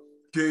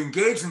to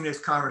engage in this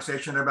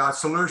conversation about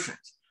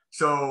solutions.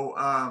 So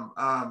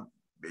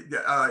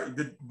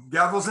the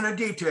devil's in the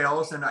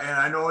details, and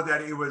I know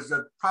that it was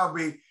it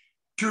probably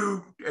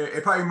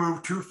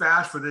moved too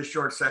fast for this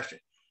short session.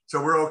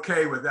 So we're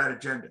okay with that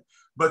agenda.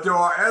 But there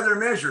are other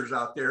measures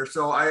out there.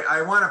 So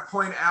I want to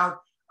point out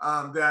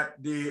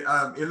that the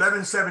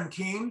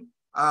 1117,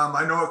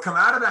 I know it come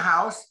out of the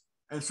House.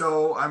 And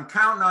so I'm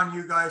counting on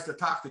you guys to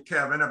talk to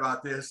Kevin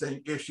about this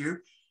issue.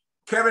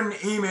 Kevin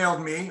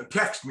emailed me,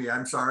 texted me,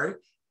 I'm sorry.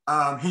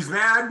 He's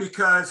mad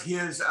because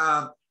his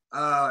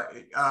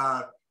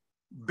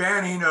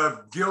banning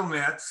of gill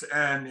nets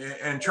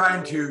and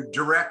trying to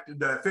direct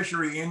the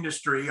fishery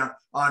industry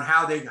on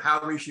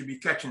how we should be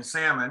catching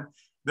salmon,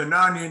 the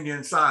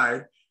non-Indian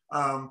side,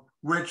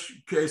 which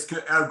is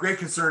a great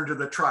concern to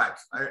the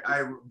tribes.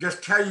 I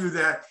just tell you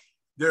that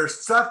there's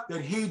stuff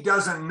that he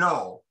doesn't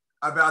know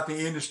about the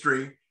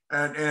industry,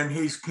 and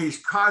he's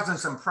causing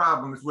some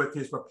problems with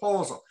his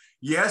proposal.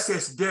 Yes,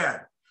 it's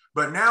dead,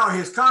 but now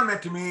his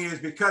comment to me is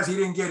because he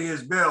didn't get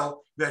his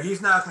bill that he's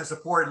not going to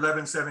support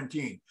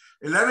 1117.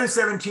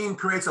 1117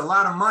 creates a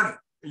lot of money,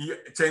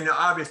 it's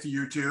obvious to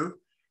you two,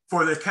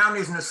 for the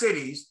counties and the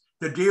cities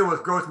to deal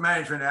with Growth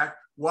Management Act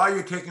while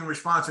you're taking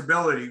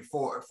responsibility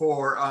for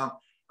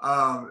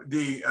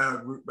the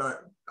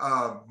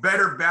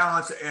better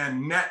balance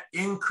and net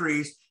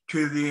increase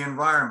to the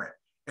environment.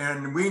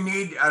 And we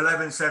need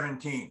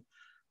 1117.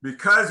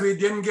 Because we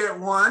didn't get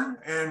one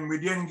and we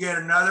didn't get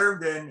another,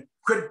 then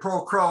quid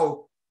pro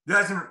quo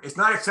it's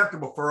not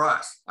acceptable for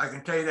us. I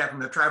can tell you that from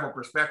the tribal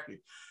perspective.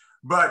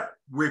 But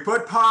we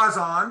put pause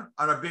on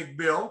a big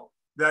bill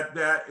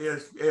that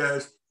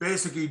is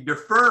basically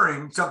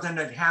deferring something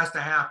that has to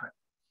happen.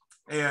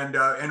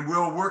 And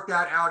we'll work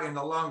that out in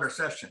the longer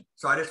session.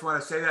 So I just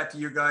want to say that to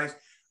you guys.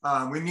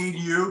 We need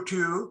you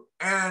two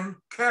and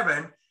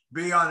Kevin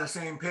be on the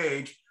same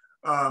page.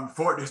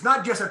 It's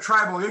not just a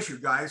tribal issue,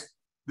 guys.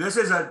 This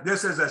is a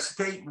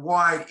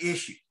statewide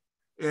issue.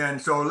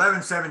 And so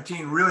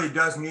 1117 really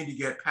does need to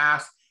get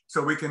passed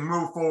so we can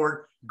move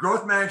forward.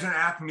 Growth Management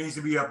Act needs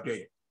to be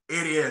updated.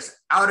 It is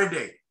out of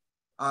date,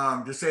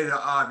 to say the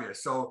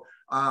obvious. So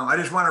I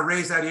just want to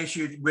raise that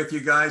issue with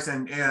you guys,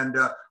 and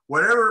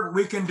whatever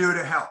we can do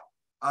to help,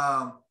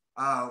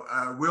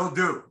 we'll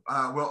do.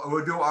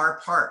 We'll do our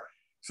part.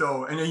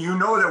 So, and you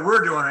know that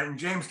we're doing it in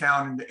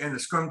Jamestown in the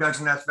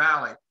Scrum-Dungeness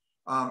Valley.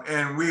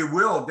 And we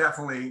will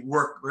definitely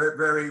work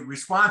very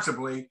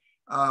responsibly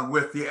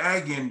with the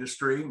ag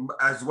industry,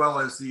 as well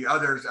as the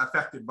others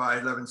affected by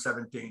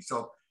 1117.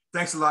 So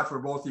thanks a lot for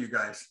both of you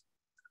guys.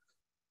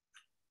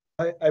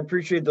 I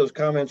appreciate those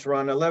comments,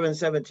 Ron.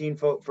 1117,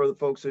 for the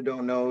folks who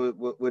don't know,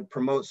 would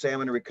promote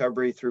salmon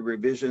recovery through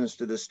revisions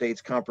to the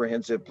state's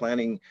comprehensive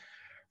planning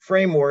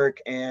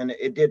framework. And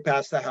it did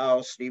pass the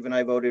House. Steve and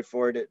I voted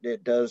for it.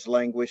 It does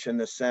languish in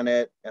the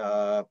Senate.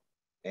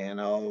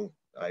 And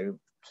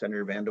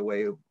Senator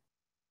Vandeweghe,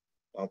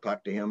 I'll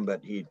talk to him,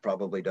 but he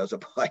probably does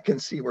apply. I can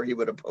see where he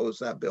would oppose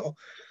that bill.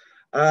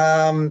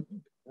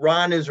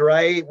 Ron is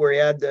right. We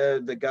had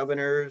the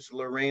governor's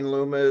Lorraine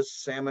Loomis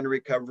Salmon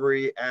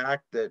Recovery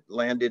Act that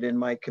landed in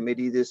my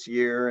committee this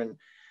year. And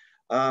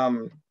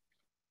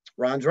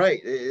Ron's right.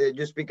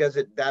 Just because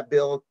that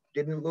bill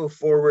didn't move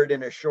forward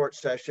in a short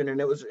session, and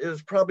it was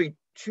probably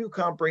too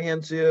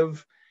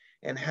comprehensive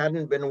and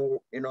hadn't been,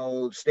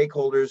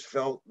 stakeholders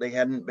felt they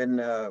hadn't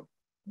been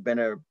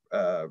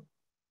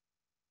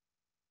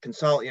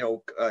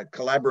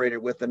collaborated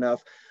with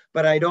enough.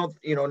 But I don't,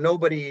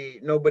 everybody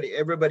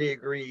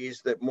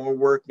agrees that more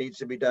work needs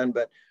to be done.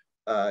 But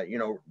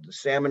the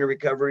salmon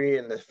recovery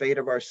and the fate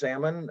of our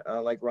salmon,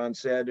 like Ron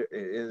said,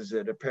 is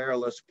at a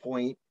perilous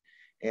point.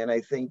 And I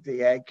think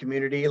the ag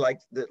community, like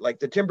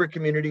the timber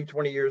community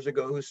 20 years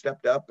ago, who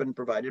stepped up and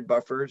provided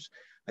buffers,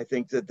 I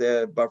think that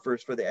the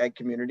buffers for the ag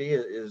community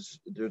there's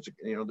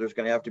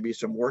going to have to be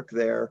some work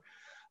there.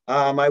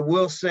 I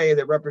will say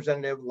that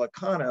Representative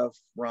Lakanov,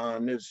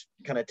 Ron, is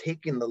kind of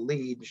taking the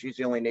lead. She's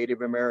the only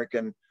Native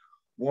American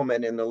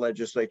woman in the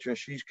legislature, and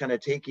she's kind of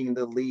taking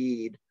the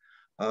lead.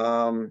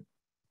 And,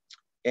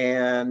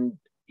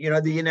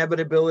 the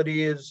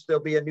inevitability is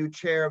there'll be a new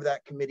chair of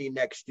that committee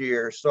next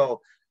year.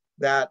 So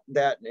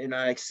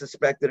I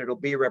suspect that it'll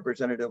be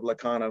Representative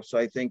Lakanov. So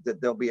I think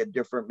that there'll be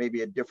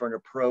maybe a different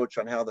approach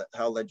on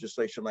how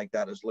legislation like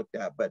that is looked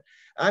at. But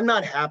I'm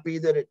not happy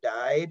that it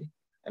died.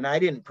 And I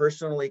didn't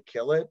personally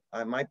kill it.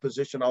 My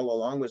position all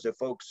along was that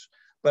folks,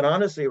 but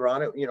honestly,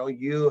 Ron,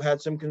 you had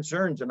some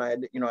concerns,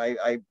 and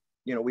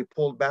we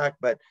pulled back,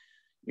 but,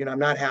 I'm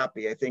not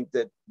happy. I think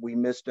that we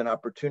missed an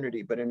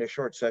opportunity, but in a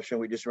short session,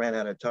 we just ran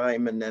out of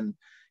time. And then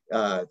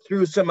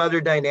through some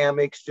other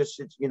dynamics,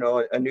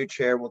 a new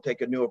chair will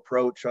take a new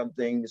approach on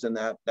things, and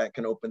that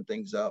can open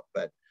things up.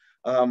 But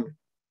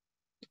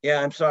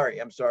yeah, I'm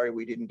sorry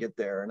we didn't get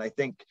there. And I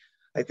think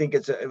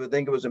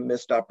it was a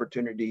missed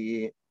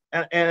opportunity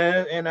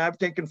And I've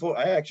taken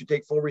I actually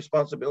take full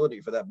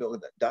responsibility for that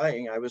building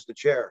dying. I was the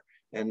chair,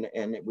 and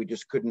we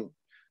just couldn't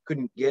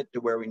get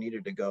to where we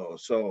needed to go.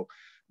 So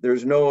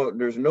there's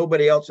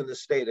nobody else in the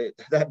state.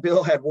 That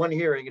bill had one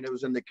hearing, and it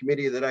was in the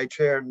committee that I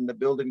chaired, and the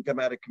bill didn't come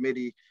out of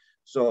committee.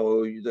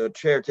 So the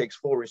chair takes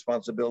full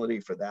responsibility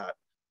for that.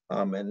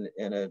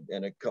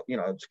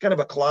 It's kind of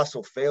a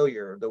colossal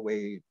failure the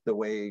way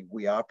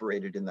we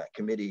operated in that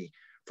committee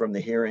from the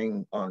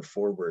hearing on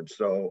forward.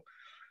 So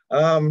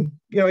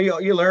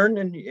you learn,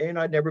 and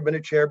I'd never been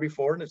a chair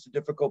before, and it's a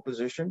difficult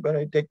position, but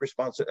I take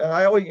responsibility.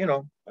 I always,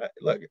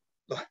 look,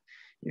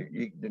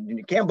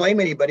 you can't blame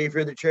anybody if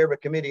you're the chair of a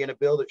committee and a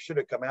bill that should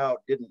have come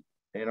out didn't,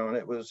 and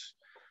it was,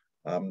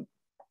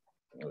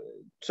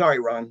 sorry,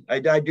 Ron,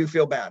 I do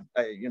feel bad.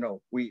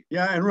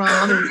 Yeah, and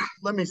Ron,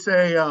 let me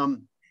say,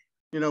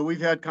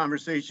 we've had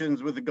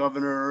conversations with the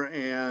governor,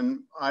 and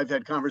I've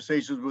had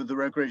conversations with the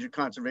Recreation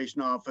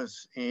Conservation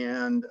Office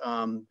and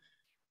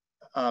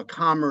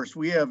Commerce.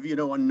 We have,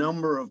 a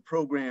number of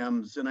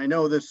programs, and I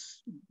know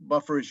this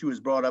buffer issue was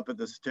brought up at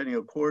the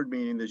Centennial Accord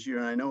meeting this year,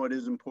 and I know it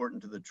is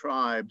important to the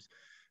tribes.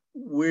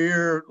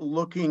 We're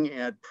looking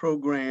at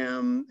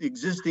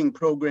existing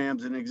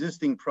programs and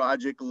existing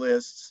project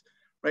lists.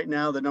 Right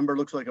now, the number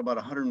looks like about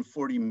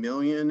 140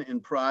 million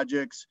in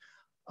projects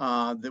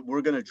that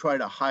we're going to try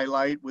to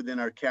highlight within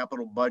our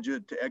capital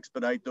budget to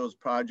expedite those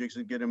projects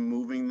and get them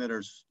moving that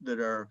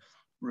are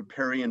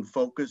riparian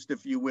focused,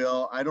 if you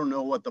will. I don't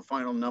know what the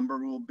final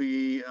number will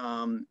be,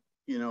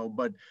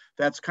 but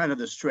that's kind of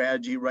the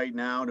strategy right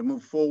now to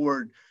move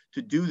forward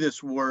to do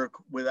this work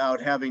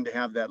without having to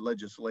have that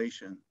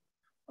legislation.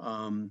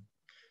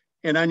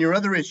 And on your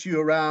other issue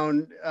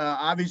around,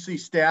 obviously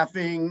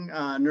staffing,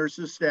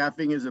 nurses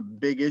staffing is a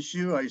big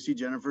issue. I see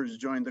Jennifer's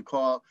joined the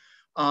call.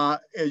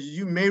 As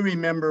you may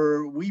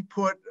remember, we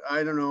put,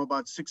 I don't know,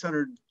 about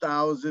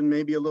 600,000,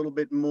 maybe a little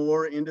bit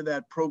more into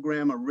that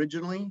program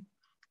originally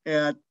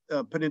at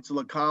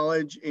Peninsula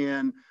College,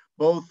 and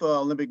both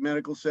Olympic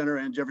Medical Center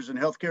and Jefferson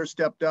Healthcare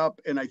stepped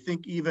up. And I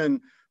think even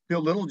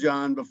Bill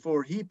Littlejohn,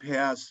 before he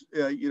passed,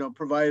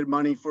 provided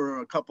money for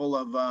a couple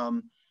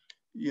of,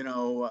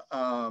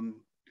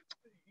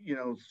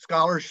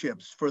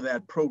 scholarships for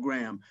that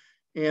program.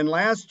 And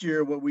last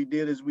year, what we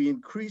did is we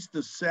increased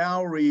the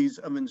salaries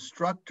of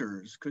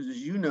instructors, because as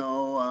you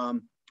know,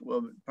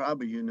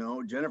 probably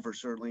Jennifer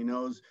certainly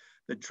knows,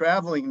 the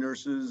traveling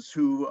nurses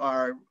who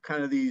are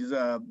kind of these,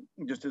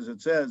 just as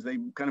it says, they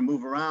kind of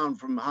move around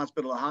from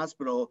hospital to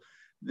hospital,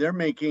 they're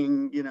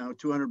making,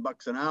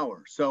 $200 an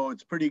hour. So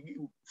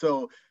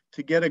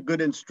to get a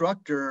good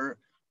instructor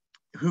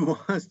who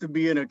wants to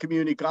be in a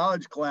community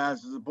college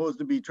class as opposed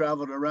to be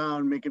traveling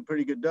around making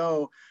pretty good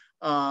dough,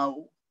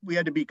 we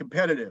had to be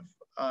competitive.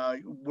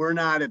 We're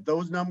not at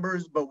those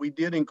numbers, but we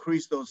did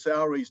increase those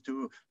salaries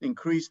to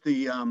increase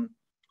the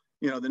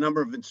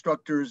number of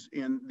instructors.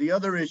 And the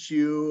other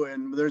issue,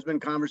 and there's been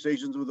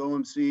conversations with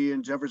OMC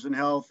and Jefferson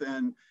Health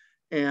and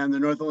the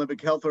North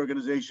Olympic Health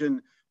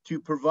Organization to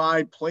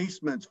provide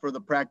placements for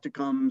the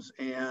practicums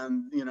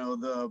and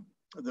the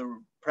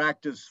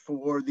practice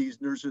for these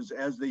nurses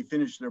as they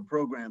finish their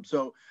program.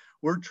 So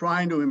we're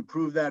trying to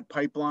improve that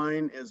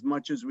pipeline as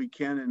much as we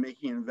can and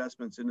making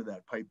investments into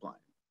that pipeline.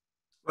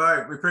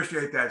 Well, we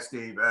appreciate that,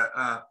 Steve.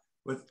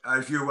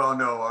 As you well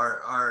know,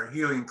 our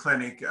healing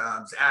clinic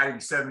is adding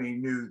 70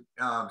 new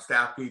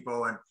staff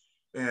people,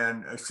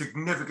 and a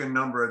significant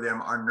number of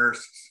them are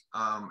nurses.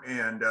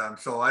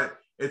 So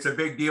it's a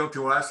big deal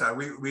to us.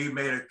 We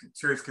made a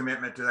serious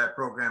commitment to that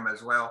program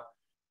as well.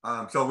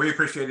 So we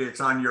appreciate it.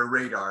 It's on your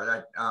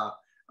radar.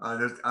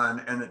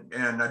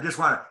 And I just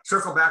want to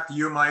circle back to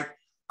you, Mike.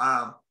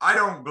 I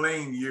don't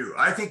blame you.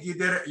 I think you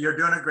did it. You're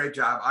doing a great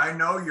job. I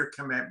know your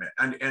commitment,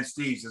 and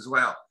Steve's as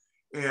well.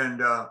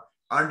 And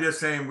I'm just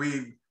saying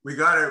we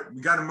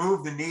gotta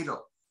move the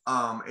needle.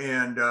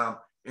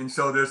 And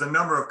so there's a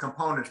number of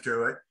components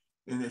to it.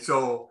 And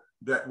so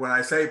that when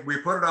I say we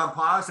put it on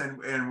pause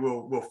and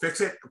we'll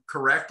fix it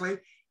correctly,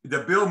 the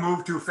bill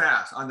moved too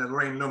fast on the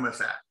Lorraine Loomis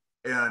Act.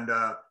 And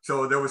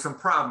so there were some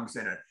problems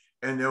in it,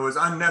 and there was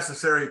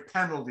unnecessary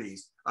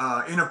penalties,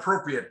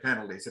 inappropriate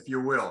penalties, if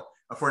you will,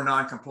 for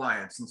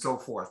non-compliance and so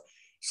forth.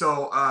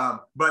 So,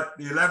 but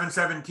the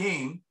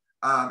 1117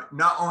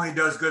 not only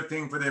does good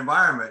thing for the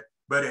environment,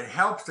 but it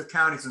helps the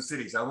counties and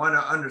cities. I want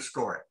to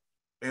underscore it.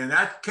 And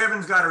that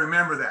Kevin's got to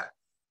remember that.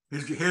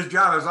 His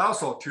job is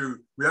also to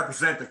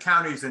represent the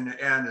counties and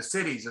the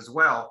cities as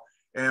well.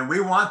 And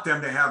we want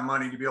them to have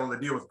money to be able to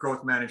deal with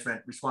growth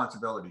management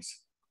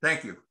responsibilities.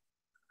 Thank you.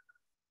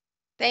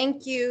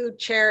 Thank you,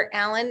 Chair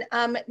Allen.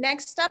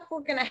 Next up,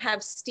 we're going to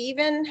have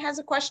Stephen has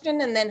a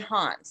question, and then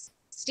Hans.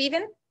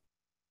 Stephen?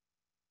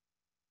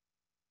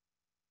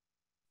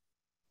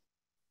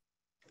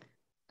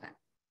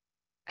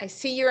 I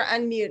see you're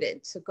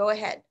unmuted, so go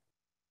ahead.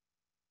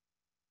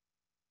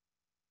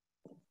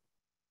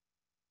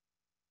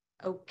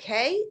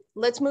 Okay,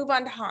 let's move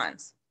on to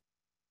Hans.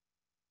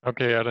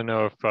 Okay, I don't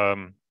know if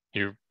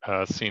you've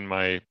seen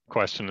my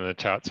question in the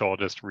chat, so I'll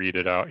just read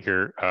it out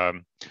here.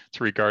 It's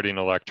regarding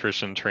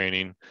electrician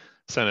training.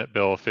 Senate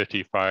Bill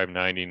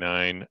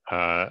 5599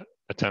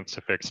 attempts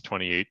to fix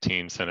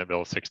 2018 Senate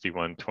Bill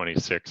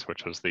 6126,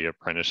 which was the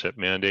apprenticeship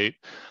mandate,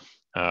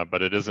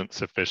 but it isn't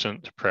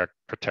sufficient to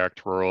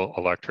protect rural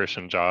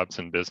electrician jobs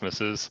and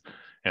businesses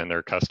and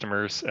their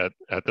customers. At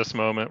this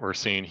moment, we're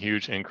seeing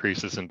huge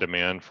increases in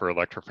demand for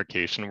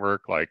electrification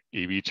work like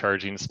EV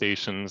charging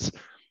stations,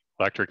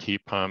 electric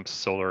heat pumps,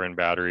 solar and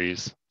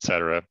batteries, et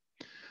cetera.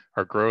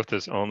 Our growth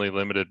is only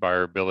limited by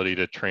our ability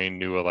to train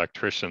new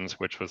electricians,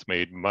 which was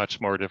made much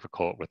more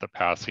difficult with the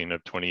passing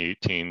of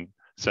 2018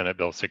 Senate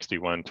Bill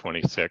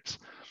 6126.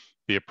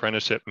 The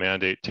apprenticeship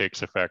mandate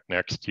takes effect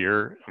next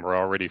year, and we're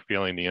already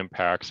feeling the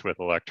impacts with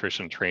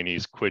electrician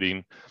trainees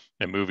quitting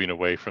and moving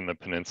away from the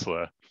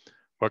peninsula.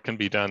 What can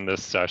be done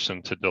this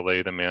session to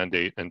delay the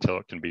mandate until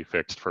it can be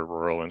fixed for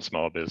rural and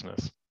small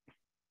business?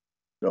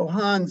 So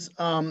Hans,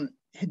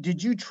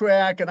 did you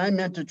track, and I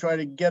meant to try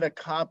to get a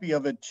copy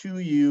of it to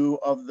you,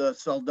 of the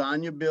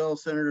Saldana bill,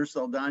 Senator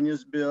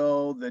Saldana's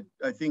bill that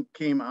I think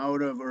came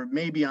out of, or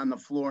maybe on the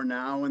floor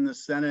now in the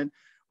Senate,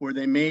 where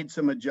they made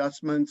some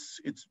adjustments.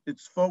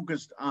 It's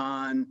focused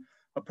on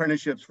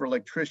apprenticeships for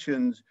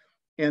electricians,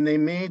 and they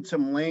made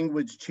some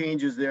language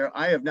changes there.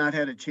 I have not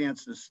had a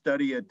chance to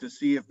study it to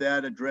see if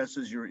that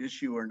addresses your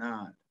issue or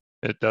not.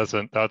 It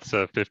doesn't. That's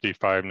a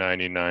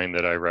 5599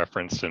 that I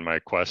referenced in my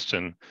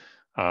question.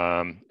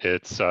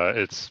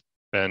 It's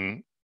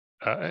been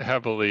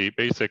heavily,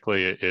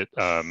 basically it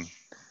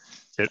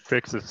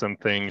fixes some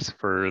things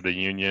for the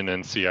union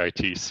and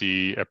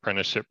CITC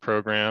apprenticeship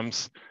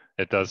programs.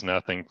 It does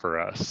nothing for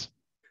us.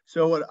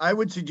 So what I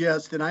would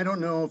suggest, and I don't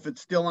know if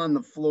it's still on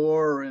the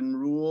floor or in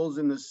rules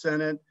in the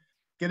Senate,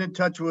 get in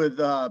touch with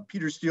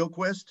Peter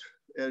Steelquist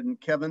in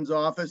Kevin's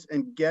office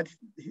and get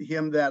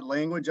him that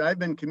language. I've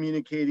been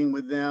communicating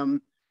with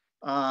them.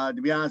 To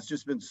be honest,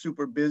 just been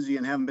super busy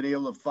and haven't been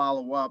able to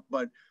follow up,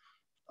 but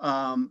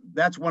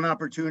that's one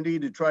opportunity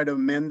to try to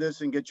amend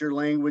this and get your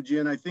language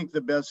in. I think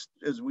the best,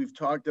 as we've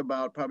talked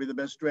about, probably the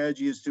best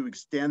strategy is to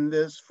extend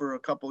this for a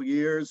couple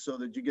years so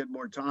that you get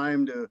more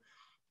time to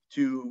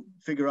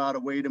figure out a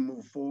way to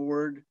move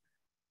forward.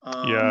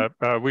 Yeah,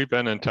 we've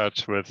been in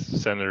touch with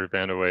Senator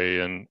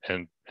Vandeweghe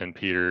and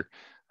Peter,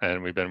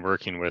 and we've been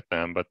working with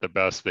them, but the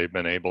best they've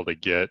been able to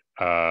get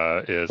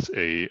is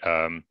a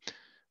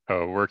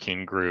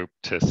working group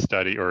to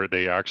study, or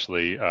they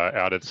actually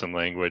added some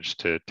language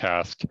to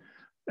task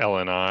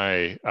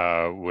LNI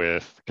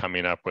with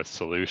coming up with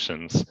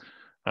solutions.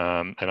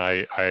 And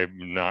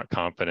I'm not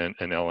confident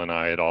in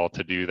LNI at all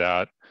to do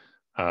that.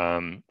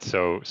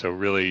 So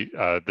really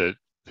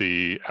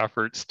the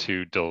efforts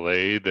to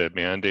delay the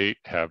mandate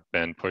have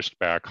been pushed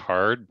back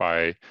hard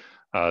by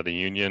the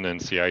union and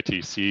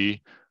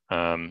CITC,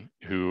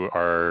 who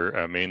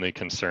are mainly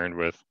concerned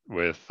with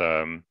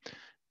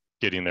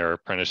getting their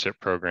apprenticeship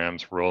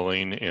programs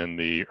rolling in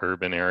the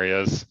urban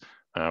areas.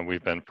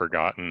 We've been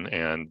forgotten,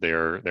 and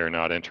they're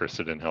not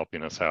interested in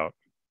helping us out.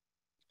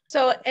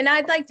 So, and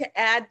I'd like to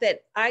add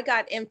that I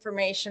got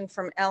information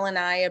from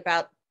LNI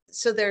about,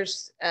 so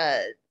there's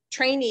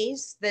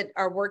trainees that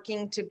are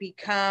working to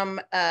become,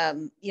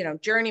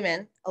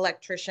 journeyman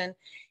electricians.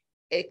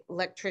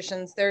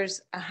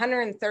 There's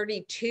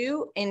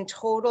 132 in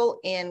total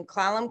in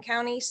Clallam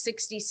County,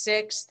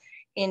 66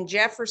 in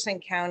Jefferson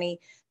County.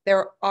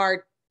 There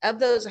are, of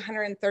those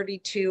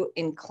 132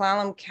 in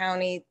Clallam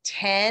County,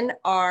 10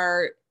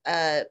 are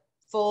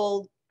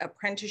full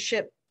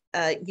apprenticeship,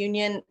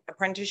 union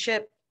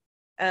apprenticeship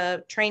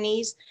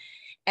trainees.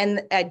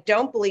 And I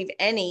don't believe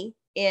any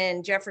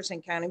in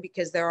Jefferson County,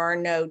 because there are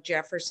no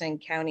Jefferson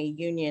County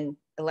union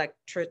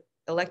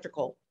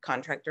electrical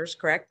contractors,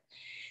 correct?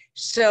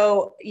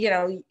 So,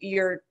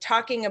 you're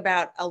talking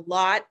about a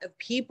lot of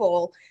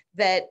people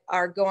that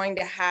are going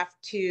to have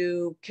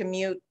to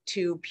commute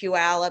to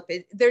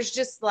Puyallup. There's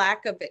just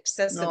lack of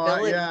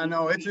accessibility.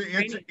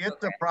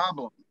 It's a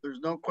problem.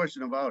 There's no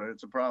question about it.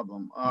 It's a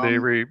problem.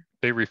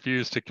 They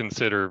refuse to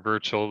consider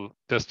virtual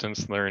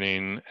distance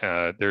learning.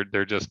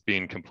 They're just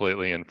being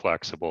completely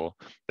inflexible.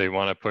 They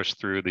want to push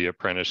through the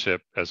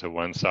apprenticeship as a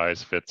one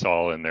size fits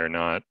all, and they're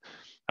not.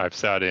 I've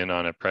sat in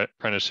on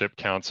apprenticeship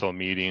council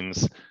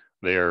meetings.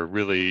 They are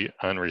really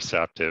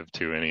unreceptive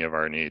to any of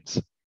our needs.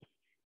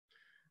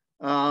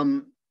 I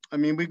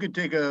mean, we could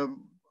take a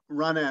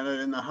run at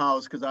it in the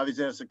House, because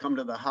obviously it has to come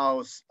to the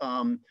House.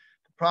 The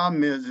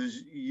problem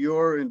is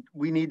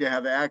we need to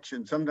have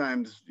action.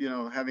 Sometimes,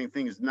 having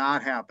things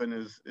not happen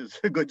is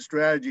a good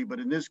strategy, but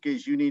in this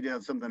case, you need to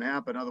have something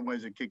happen.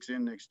 Otherwise it kicks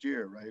in next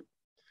year, right?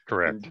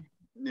 Correct.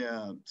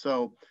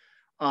 So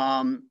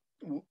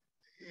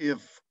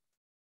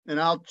and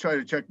I'll try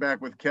to check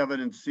back with Kevin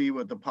and see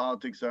what the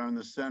politics are in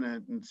the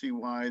Senate and see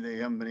why they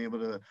haven't been able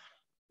to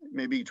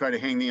maybe try to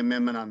hang the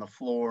amendment on the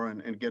floor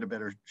and get a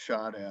better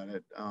shot at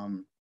it.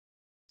 When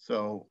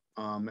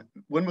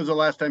was the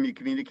last time you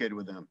communicated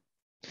with them,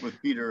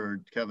 with Peter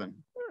or Kevin?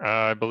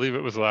 I believe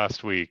it was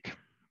last week.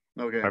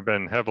 Okay. I've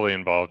been heavily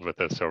involved with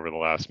this over the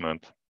last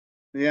month.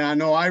 Yeah,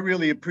 no, I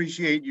really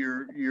appreciate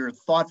your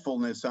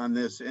thoughtfulness on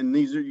this. And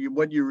these are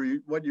what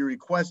you're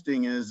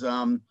requesting is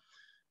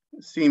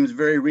seems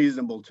very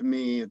reasonable to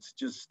me. It's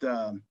just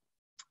the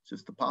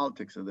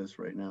politics of this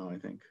right now, I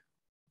think,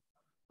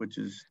 which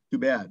is too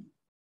bad.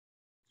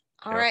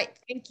 All right,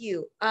 thank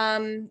you.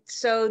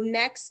 So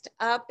next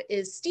up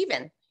is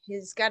Stephen.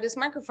 He's got his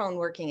microphone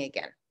working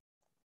again.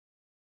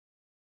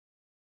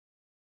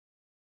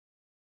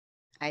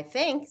 I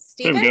think,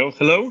 Stephen? There we go.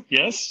 Hello,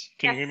 yes,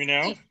 can you hear me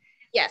now?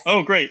 Yes.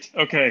 Oh, great,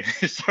 okay,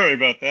 sorry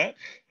about that.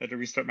 I had to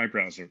restart my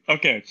browser.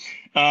 Okay,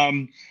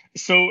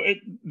 so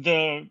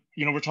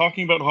we're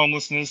talking about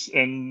homelessness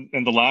and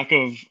the lack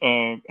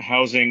of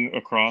housing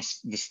across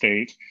the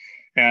state.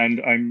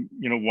 And I'm,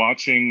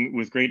 watching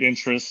with great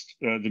interest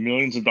the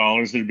millions of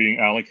dollars that are being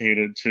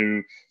allocated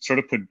to sort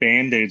of put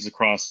Band-Aids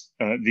across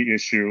the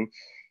issue.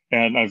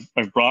 And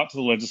I've brought to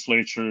the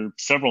legislature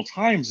several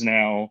times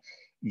now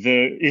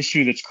the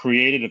issue that's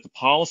created at the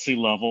policy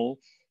level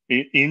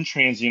in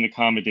transient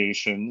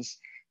accommodations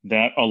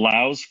that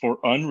allows for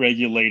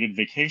unregulated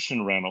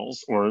vacation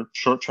rentals or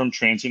short-term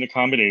transient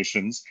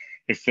accommodations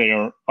if they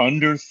are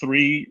under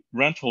 3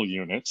 rental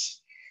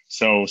units.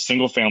 So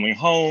single-family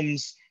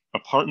homes,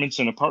 apartments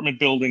and apartment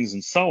buildings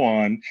and so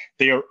on,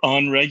 they are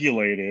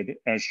unregulated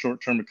as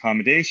short-term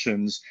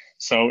accommodations.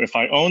 So if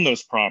I own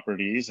those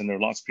properties, and there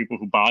are lots of people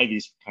who buy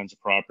these kinds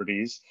of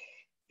properties,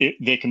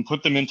 they can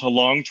put them into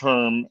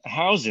long-term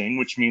housing,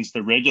 which means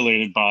they're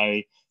regulated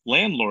by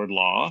landlord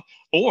law,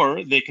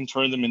 or they can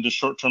turn them into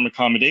short-term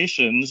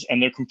accommodations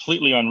and they're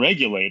completely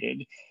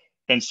unregulated.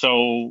 And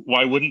so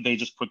why wouldn't they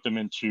just put them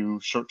into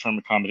short-term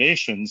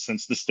accommodations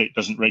since the state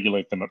doesn't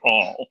regulate them at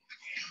all?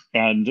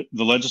 And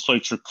the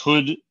legislature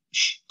could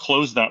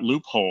close that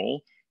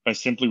loophole by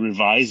simply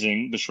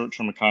revising the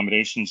short-term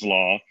accommodations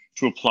law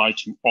to apply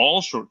to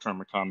all short-term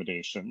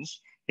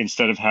accommodations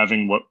instead of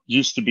having what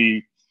used to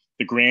be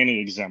the granny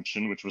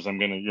exemption, which was I'm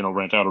going to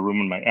rent out a room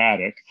in my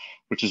attic,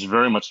 which is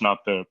very much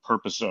not the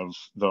purpose of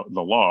the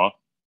law.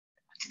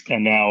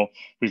 And now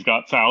we've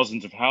got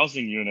thousands of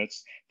housing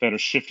units that are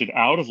shifted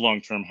out of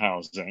long-term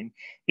housing.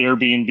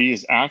 Airbnb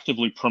is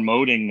actively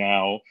promoting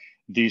now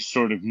these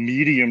sort of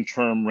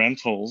medium-term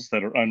rentals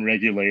that are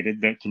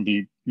unregulated that can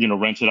be,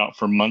 rented out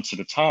for months at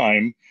a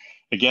time.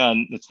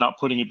 Again, it's not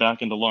putting it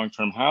back into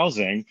long-term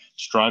housing.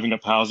 It's driving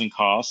up housing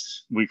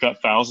costs. We've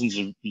got thousands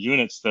of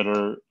units that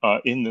are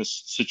in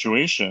this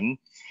situation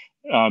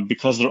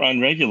because they're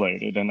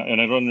unregulated. And I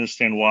don't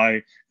understand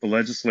why the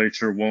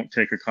legislature won't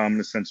take a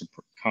common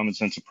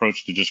sense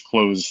approach to just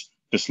close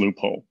this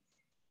loophole.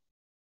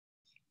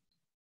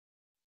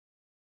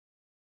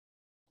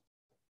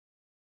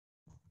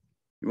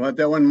 You want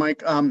that one,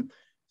 Mike?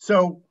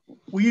 So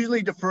we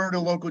usually defer to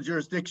local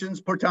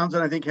jurisdictions. Port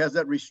Townsend, I think, has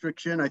that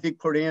restriction. I think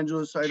Port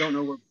Angeles, I don't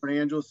know where Port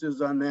Angeles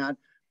is on that,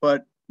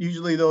 but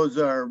usually those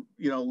are,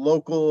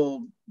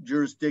 local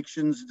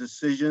jurisdictions'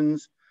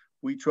 decisions.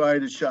 We try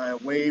to shy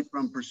away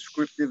from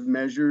prescriptive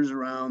measures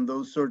around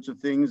those sorts of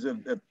things at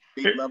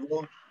state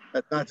level.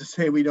 That's not to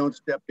say we don't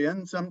step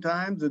in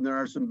sometimes, and there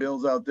are some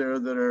bills out there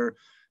that are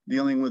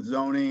dealing with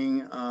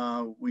zoning.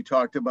 We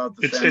talked about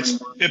the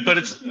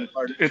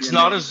it's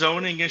not a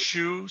zoning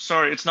issue.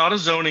 Sorry, it's not a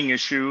zoning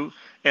issue.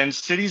 And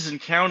cities and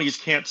counties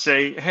can't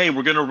say, hey,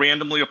 we're going to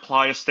randomly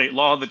apply a state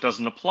law that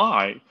doesn't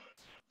apply.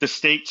 The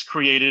state's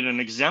created an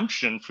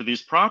exemption for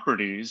these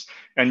properties,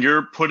 and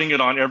you're putting it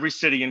on every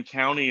city and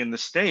county in the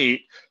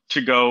state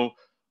to go,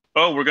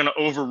 oh, we're going to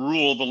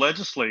overrule the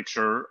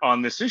legislature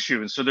on this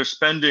issue. And so they're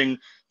spending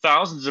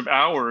thousands of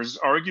hours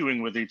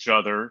arguing with each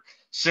other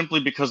simply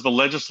because the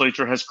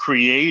legislature has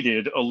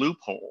created a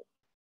loophole.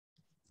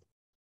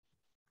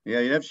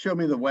 Yeah, you have to show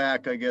me the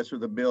WAC, I guess, or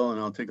the bill, and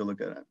I'll take a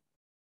look at it.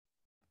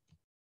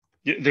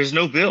 Yeah, there's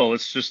no bill.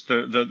 It's just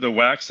the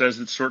WAC says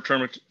that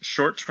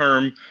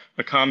short-term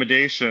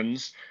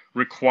accommodations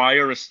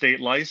require a state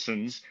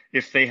license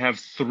if they have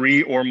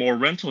 3 or more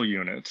rental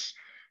units.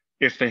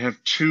 If they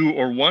have 2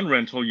 or 1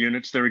 rental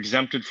units, they're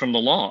exempted from the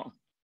law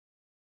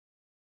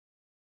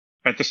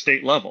at the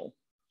state level.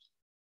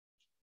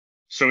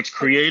 So it's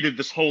created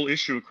this whole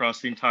issue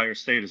across the entire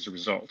state as a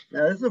result.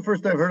 Yeah, this is the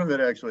first I've heard of it,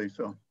 actually.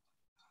 So.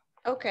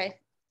 Okay.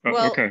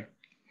 Well, okay.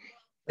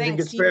 I think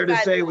it's fair to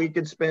say we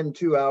could spend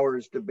 2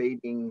 hours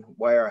debating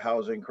why our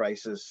housing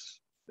crisis,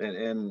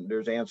 and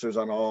there's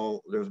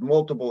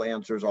multiple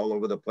answers all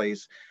over the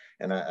place.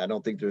 And I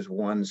don't think there's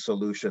one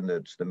solution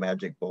that's the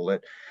magic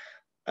bullet.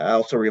 I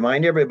also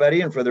remind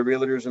everybody, and for the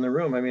realtors in the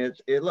room, I mean,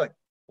 look,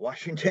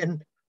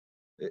 Washington,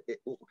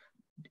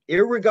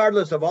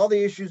 irregardless of all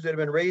the issues that have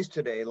been raised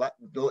today,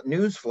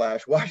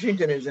 newsflash,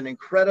 Washington is an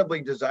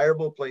incredibly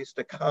desirable place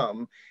to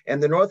come.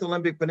 And the North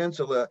Olympic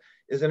Peninsula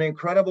is an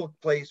incredible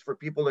place for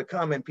people to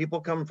come. And people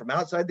come from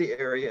outside the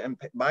area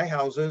and buy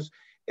houses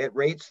at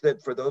rates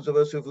that, for those of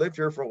us who've lived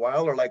here for a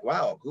while, are like,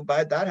 wow, who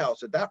bought that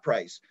house at that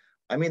price?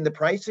 I mean, the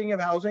pricing of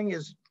housing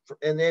is,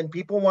 and then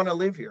people want to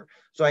live here.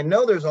 So I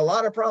know there's a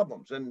lot of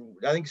problems. And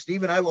I think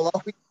Steve and I will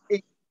always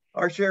take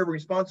our share of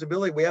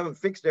responsibility. We haven't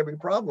fixed every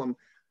problem.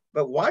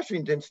 But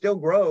Washington still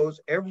grows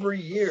every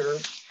year,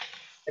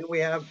 and we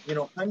have,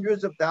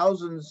 hundreds of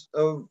thousands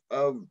of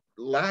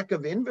lack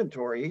of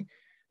inventory.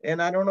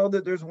 And I don't know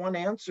that there's one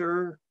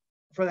answer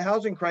for the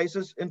housing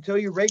crisis until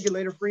you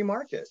regulate a free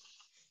market.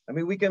 I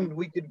mean, we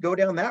could go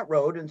down that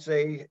road and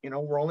say, you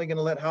know, we're only going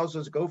to let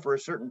houses go for a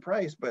certain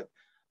price, but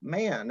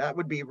man, that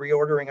would be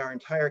reordering our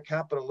entire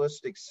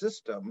capitalistic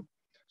system.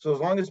 So as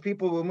long as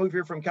people will move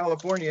here from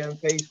California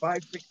and pay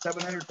 500,000,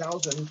 600,000,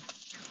 700,000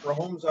 for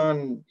homes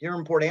on here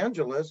in Port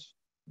Angeles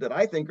that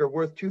I think are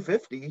worth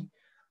 250,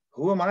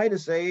 who am I to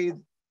say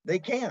they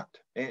can't?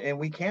 And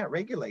we can't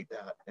regulate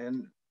that.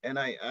 And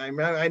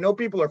I know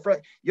people are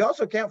frustrated. You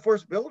also can't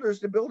force builders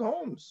to build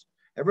homes.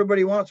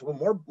 Everybody wants,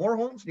 well, more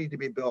homes need to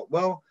be built.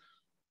 Well,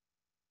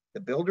 the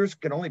builders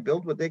can only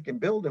build what they can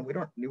build, and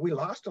we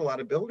lost a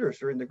lot of builders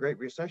during the Great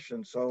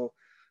Recession. So,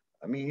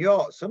 I mean,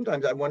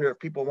 sometimes I wonder if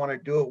people want to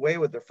do away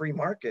with the free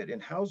market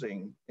in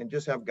housing and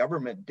just have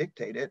government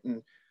dictate it.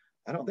 And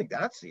I don't think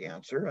that's the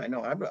answer. I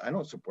know I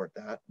don't support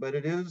that, but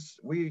it is,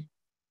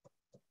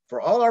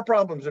 for all our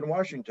problems in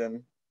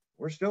Washington,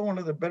 we're still one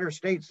of the better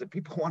states that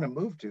people want to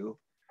move to.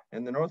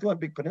 And the North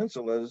Olympic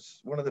Peninsula is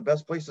one of the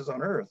best places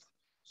on earth.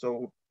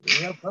 So we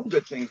have some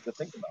good things to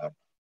think about.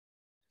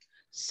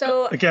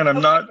 So again,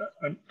 I'm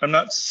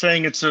not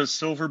saying it's a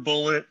silver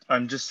bullet.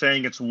 I'm just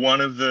saying it's one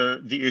of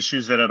the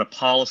issues that at a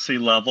policy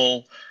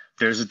level,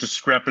 there's a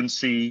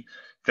discrepancy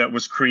that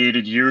was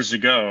created years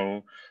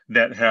ago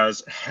that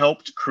has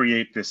helped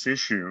create this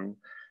issue.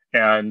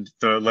 And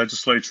the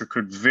legislature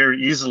could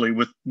very easily,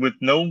 with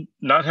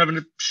not having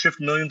to shift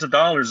millions of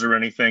dollars or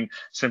anything,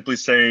 simply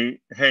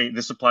say, hey,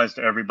 this applies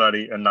to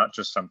everybody and not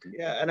just some people.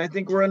 Yeah, and I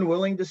think we're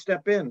unwilling to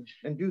step in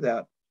and do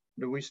that.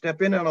 Do we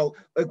step in on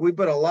we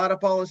put a lot of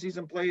policies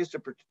in place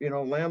to,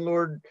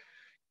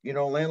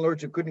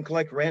 landlords who couldn't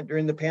collect rent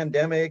during the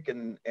pandemic,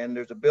 and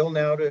there's a bill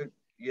now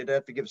you'd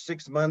have to give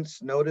 6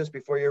 months notice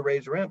before you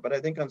raise rent. But I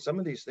think on some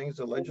of these things,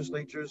 the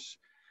legislatures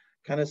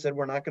kind of said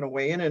we're not going to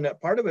weigh in, and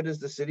part of it is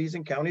the cities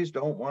and counties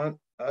don't want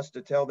us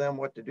to tell them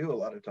what to do a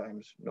lot of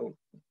times.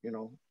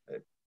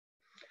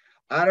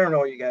 I don't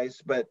know, you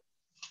guys, but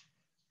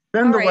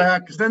send the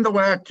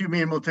WAC to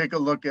me and we'll take a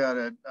look at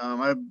it.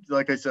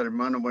 Like I said, I'm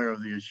unaware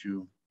of the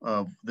issue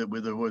of that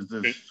whether there was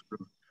this.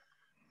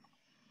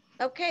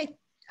 Okay,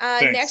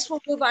 next we'll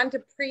move on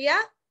to Priya.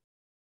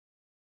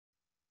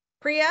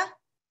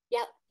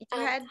 Yep.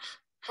 Go ahead.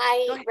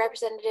 Hi,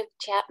 Representative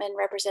Chapman,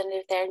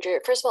 Representative Tharinger.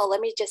 First of all, let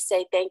me just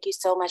say thank you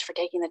so much for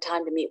taking the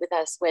time to meet with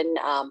us when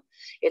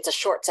it's a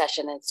short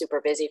session and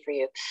super busy for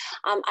you.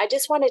 I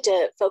just wanted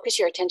to focus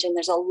your attention.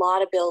 There's a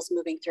lot of bills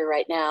moving through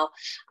right now,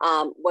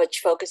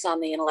 which focus on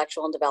the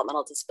intellectual and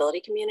developmental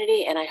disability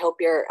community. And I hope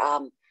you're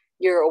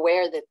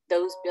aware that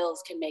those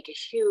bills can make a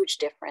huge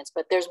difference.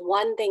 But there's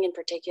one thing in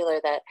particular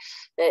that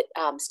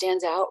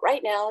stands out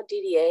right now.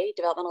 DDA,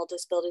 Developmental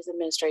Disabilities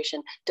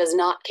Administration, does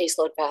not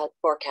caseload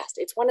forecast.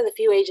 It's one of the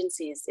few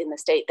agencies in the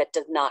state that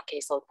does not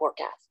caseload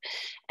forecast.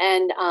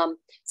 And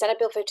Senate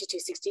Bill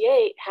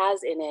 5268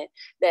 has in it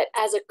that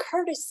as a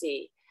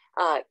courtesy,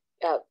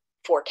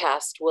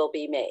 forecast will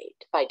be made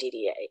by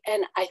DDA.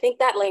 And I think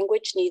that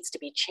language needs to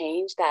be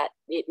changed, that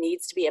it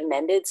needs to be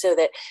amended so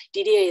that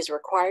DDA is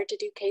required to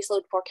do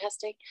caseload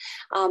forecasting.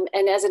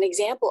 And as an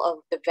example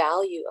of the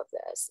value of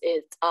this,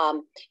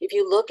 if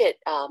you look at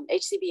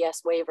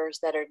HCBS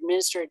waivers that are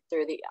administered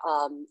through the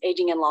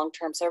Aging and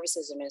Long-Term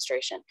Services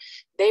Administration,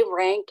 they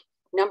rank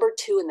number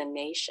 2 in the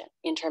nation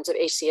in terms of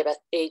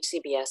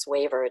HCBS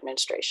waiver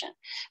administration.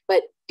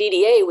 But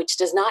DDA, which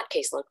does not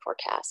caseload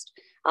forecast,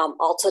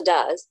 also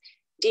does.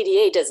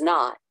 DDA does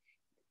not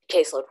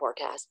caseload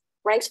forecast,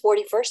 ranks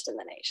 41st in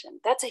the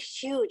nation. That's a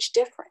huge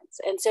difference.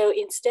 And so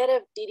instead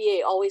of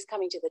DDA always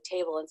coming to the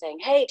table and saying,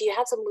 hey, do you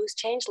have some loose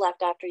change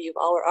left after you've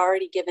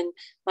already given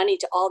money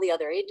to all the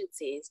other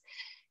agencies?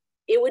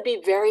 It would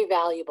be very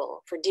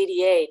valuable for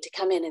DDA to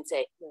come in and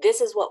say, this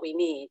is what we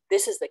need.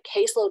 This is the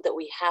caseload that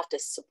we have to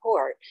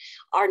support.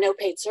 Our no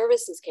paid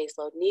services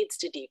caseload needs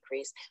to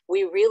decrease.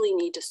 We really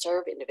need to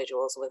serve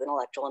individuals with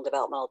intellectual and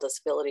developmental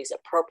disabilities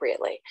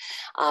appropriately.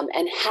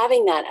 And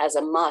having that as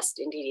a must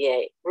in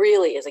DDA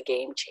really is a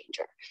game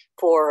changer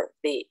for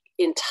the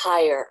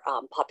entire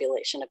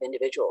population of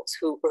individuals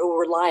who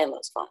rely on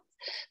those funds.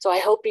 So I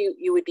hope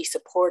you would be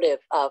supportive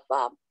of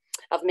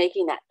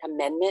making that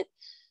amendment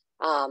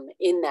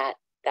in that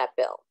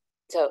bill.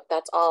 So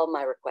that's all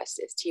my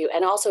request is to you.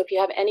 And also, if you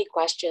have any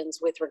questions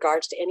with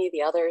regards to any of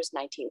the others,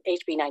 HB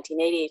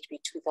 1980, HB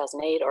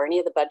 2008, or any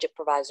of the budget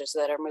provisos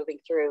that are moving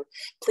through,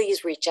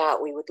 please reach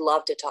out. We would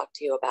love to talk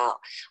to you about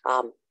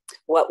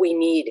what we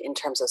need in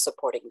terms of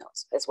supporting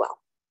those as well.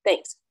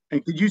 Thanks.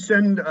 And could you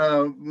send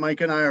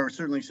Mike and I, or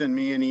certainly send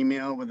me an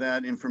email with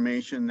that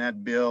information,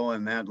 that bill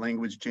and that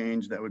language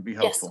change? That would be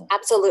helpful. Yes,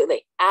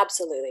 absolutely.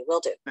 Absolutely.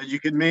 Will do. As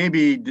you could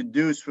maybe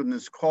deduce from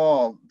this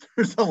call,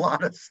 there's a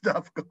lot of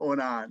stuff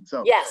going on.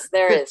 So yes,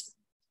 there is.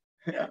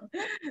 Yeah.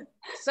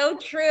 So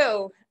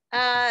true.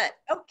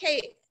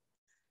 Okay.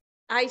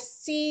 I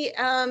see,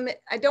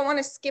 I don't want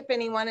to skip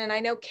anyone, and I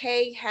know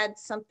Kay had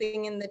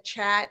something in the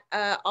chat.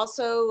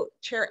 Also,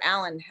 Chair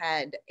Allen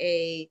had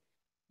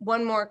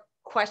one more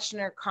question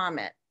or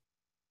comment.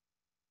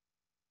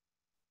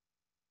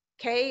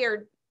 Kay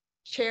or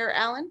Chair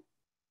Allen?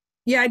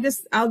 Yeah,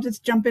 I'll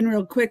just jump in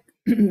real quick.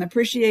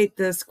 Appreciate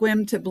the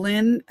SQUIM to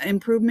BLIN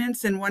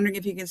improvements, and wondering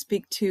if you can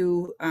speak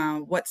to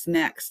what's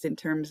next in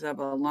terms of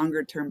a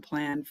longer term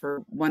plan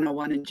for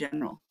 101 in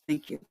general.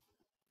 Thank you.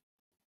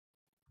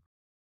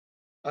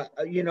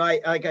 You know,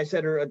 like I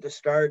said at the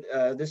start,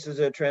 this is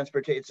it's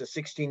a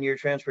 16-year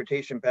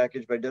transportation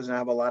package, but it doesn't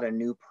have a lot of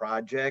new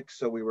projects.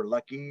 So we were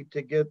lucky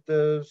to get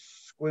the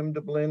SQUIM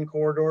to BLIN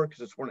corridor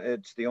because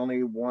it's the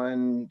only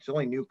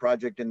new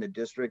project in the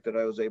district that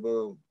I was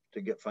able to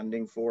get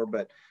funding for.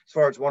 But as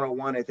far as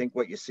 101, I think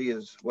what you see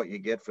is what you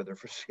get for the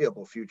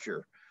foreseeable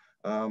future.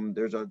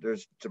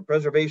 There's some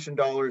preservation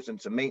dollars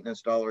and some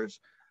maintenance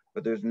dollars,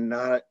 but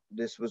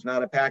this was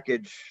not a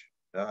package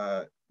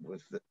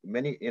with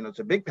many, you know, it's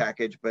a big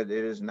package, but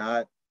it is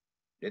not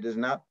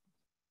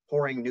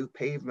pouring new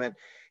pavement.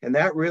 And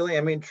that really,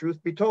 I mean,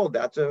 truth be told,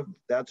 that's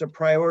a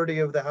priority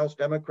of the House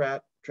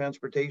Democrat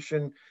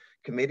Transportation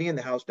Committee and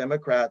the House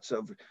Democrats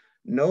of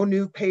no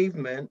new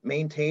pavement,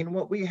 maintain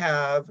what we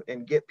have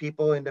and get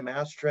people into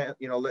mass transit.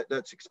 You know,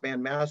 let's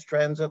expand mass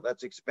transit,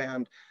 let's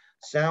expand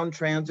sound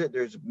transit.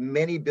 There's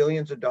many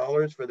billions of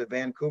dollars for the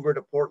Vancouver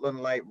to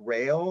Portland Light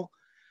Rail.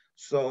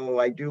 So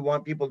I do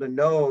want people to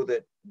know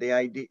that the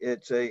idea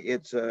it's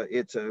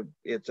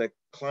a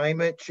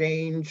climate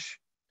change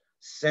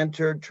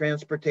centered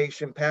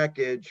transportation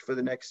package for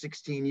the next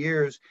 16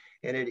 years,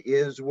 and it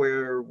is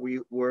where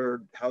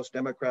House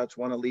Democrats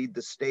want to lead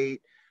the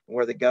state,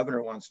 where the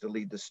governor wants to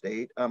lead the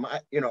state.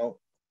 You know,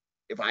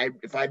 if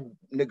I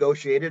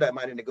negotiated, I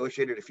might have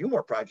negotiated a few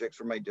more projects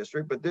for my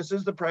district, but this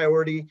is the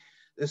priority.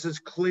 This is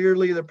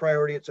clearly the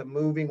priority. It's a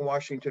moving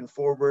Washington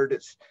forward.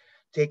 It's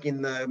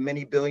taking the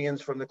many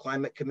billions from the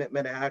Climate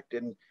Commitment Act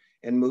and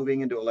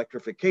moving into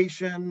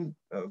electrification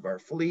of our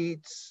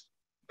fleets,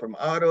 from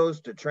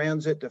autos to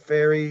transit to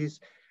ferries.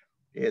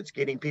 It's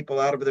getting people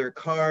out of their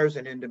cars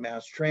and into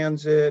mass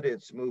transit.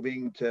 It's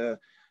moving to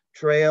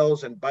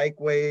trails and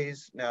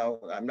bikeways. Now,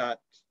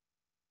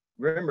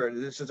 remember,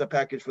 this is a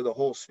package for the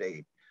whole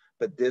state,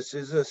 but this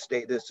is a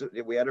state,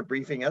 we had a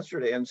briefing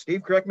yesterday, and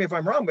Steve, correct me if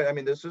I'm wrong, but I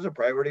mean, this is a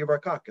priority of our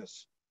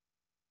caucus.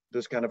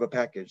 This kind of a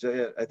package.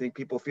 I think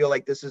people feel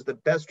like this is the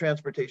best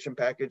transportation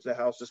package the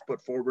House has put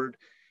forward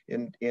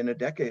in a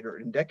decade or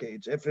in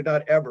decades, if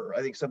not ever.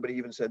 I think somebody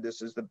even said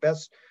this is the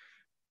best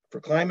for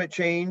climate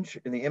change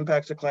and the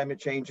impacts of climate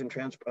change and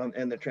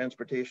the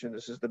transportation.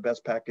 This is the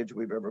best package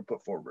we've ever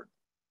put forward.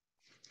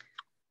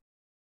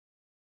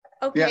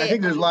 Okay. Yeah, I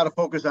think there's a lot of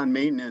focus on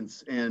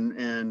maintenance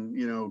and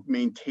you know,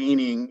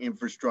 maintaining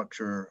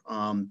infrastructure.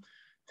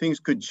 Things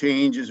could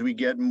change as we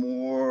get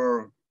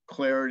more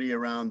clarity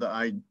around the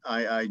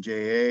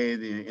IIJA,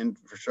 the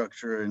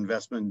Infrastructure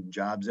Investment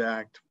Jobs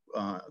Act,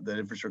 the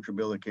infrastructure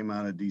bill that came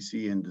out of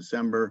DC in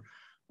December.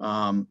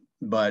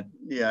 But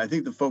yeah, I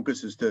think the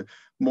focus is to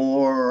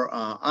more,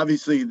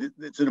 obviously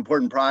it's an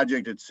important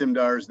project. It's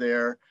Simdar's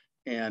there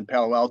and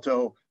Palo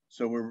Alto.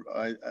 So we're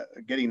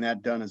getting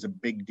that done is a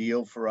big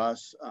deal for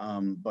us.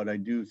 But I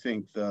do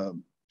think the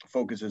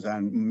focus is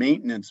on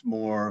maintenance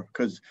more,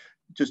 because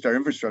just our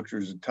infrastructure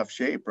is in tough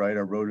shape, right?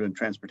 Our road and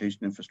transportation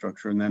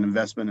infrastructure, and then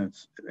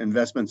investments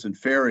in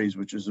ferries,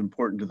 which is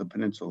important to the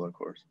peninsula, of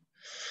course.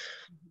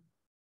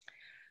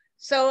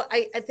 So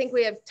I think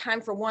we have time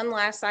for one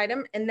last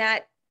item, and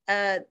that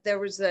there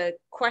was a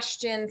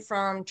question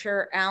from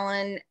Chair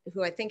Allen,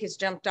 who I think has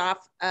jumped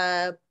off,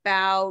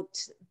 about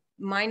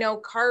Mino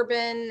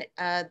Carbon,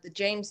 the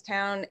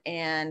Jamestown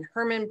and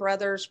Herman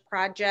Brothers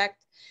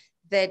project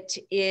that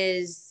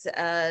is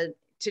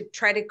to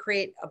try to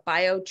create a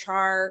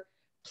biochar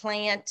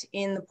plant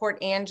in the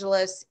Port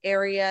Angeles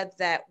area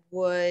that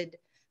would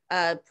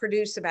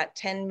produce about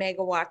 10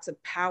 megawatts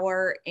of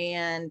power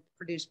and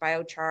produce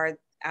biochar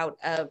out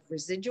of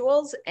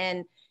residuals.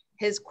 And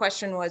his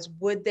question was,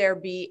 would there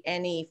be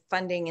any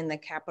funding in the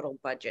capital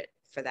budget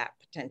for that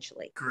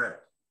potentially?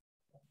 Correct.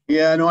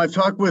 Yeah, no, I've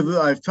talked with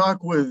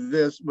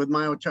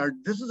biochar.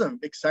 This is an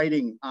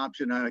exciting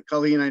option.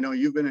 Colleen, I know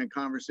you've been in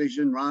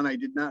conversation. Ron, I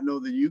did not know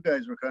that you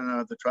guys were kind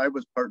of, the tribe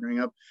was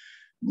partnering up.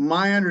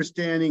 My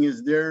understanding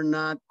is they're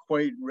not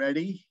quite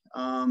ready.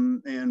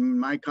 And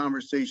my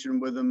conversation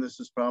with them, this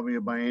is probably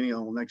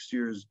next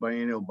year's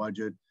biennial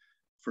budget,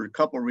 for a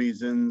couple of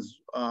reasons.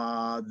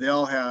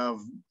 They'll have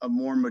a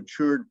more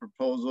matured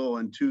proposal,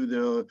 and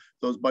two,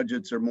 those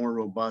budgets are more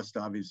robust,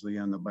 obviously,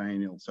 on the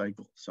biennial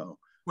cycle. So,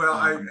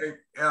 well,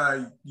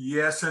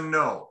 yes and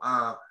no.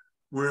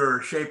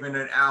 We're shaping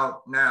it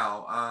out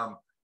now.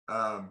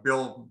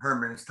 Bill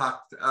Herman has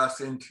talked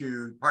us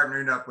into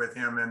partnering up with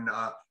him and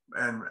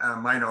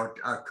Mino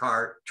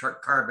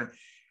Carbon.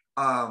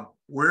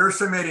 We're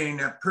submitting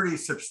a pretty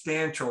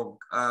substantial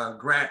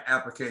grant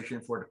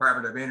application for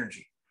Department of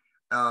Energy.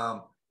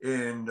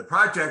 And the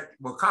project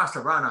will cost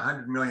around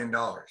 $100 million.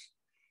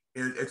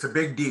 It's a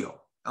big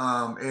deal.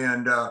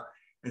 And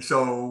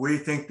so we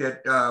think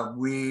that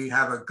we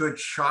have a good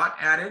shot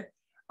at it.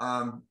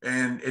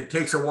 And it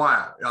takes a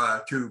while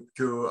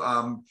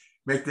to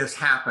make this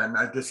happen,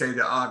 to say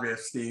the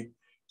obvious, Steve.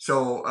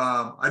 So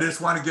I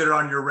just want to get it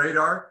on your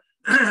radar,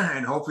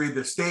 and hopefully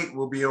the state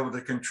will be able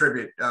to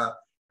contribute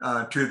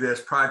to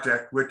this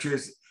project, which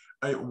is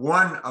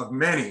one of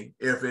many,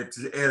 if it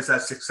is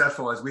as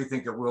successful as we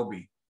think it will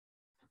be.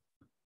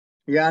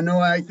 Yeah, no,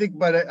 I think,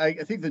 but I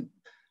think that,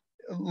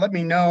 let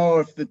me know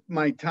if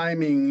my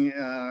timing,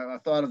 I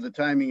thought of the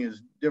timing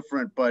is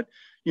different, but,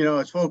 you know,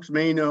 as folks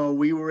may know,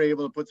 we were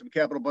able to put some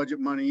capital budget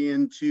money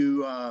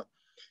into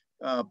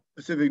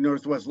Pacific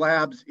Northwest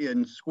Labs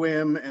in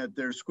Sequim at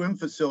their Sequim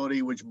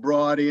facility, which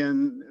brought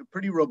in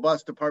pretty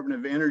robust Department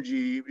of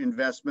Energy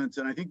investments.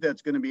 And I think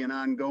that's going to be an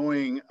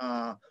ongoing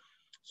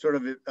sort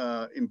of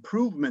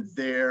improvement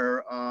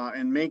there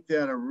and make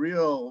that a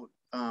real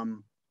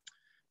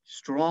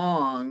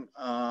strong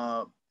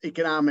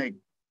economic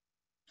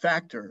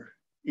factor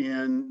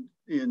in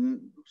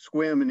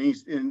Sequim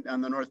and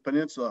on the North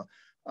Peninsula.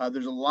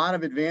 There's a lot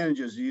of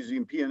advantages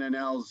using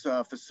PNNL's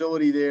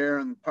facility there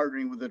and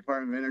partnering with the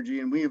Department of Energy.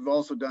 And we have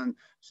also done,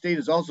 state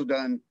has also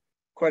done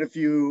quite a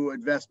few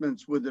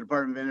investments with the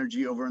Department of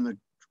Energy over in the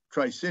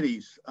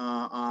Tri-Cities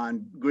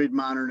on grid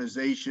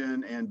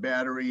modernization and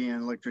battery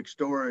and electric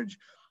storage,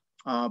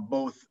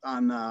 both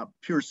on the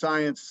pure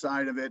science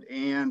side of it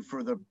and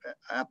for the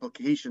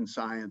application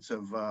science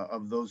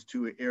of those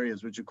two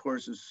areas, which of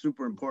course is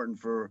super important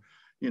for,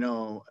 you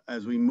know,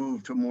 as we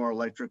move to more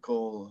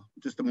electrical,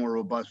 just a more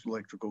robust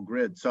electrical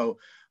grid. So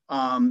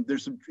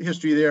there's some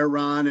history there,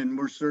 Ron, and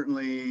we're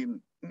certainly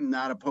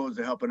not opposed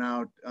to helping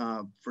out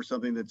for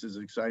something that's as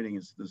exciting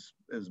as this,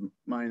 as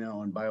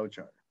Mino and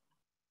Biochar.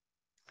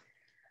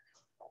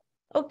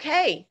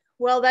 Okay,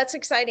 well, that's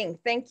exciting.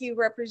 Thank you,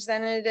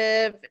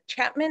 Representative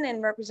Chapman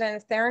and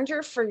Representative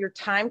Tharinger, for your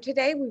time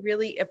today. We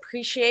really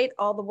appreciate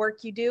all the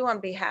work you do on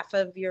behalf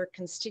of your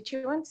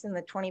constituents in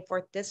the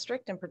 24th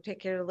District and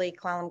particularly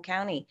Clallam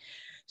County.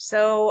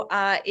 So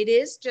it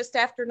is just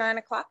after 9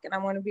 o'clock and I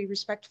want to be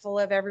respectful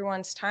of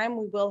everyone's time.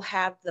 We will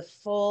have the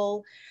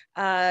full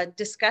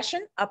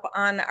discussion up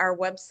on our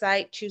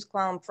website,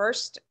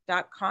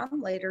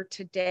 chooseclallamfirst.com later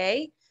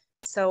today.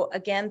 So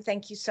again,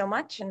 thank you so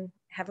much and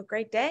have a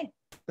great day.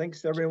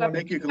 Thanks, everyone.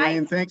 Thank you,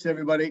 Colleen. Thanks,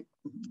 everybody.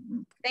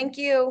 Thank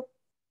you.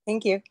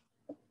 Thank you.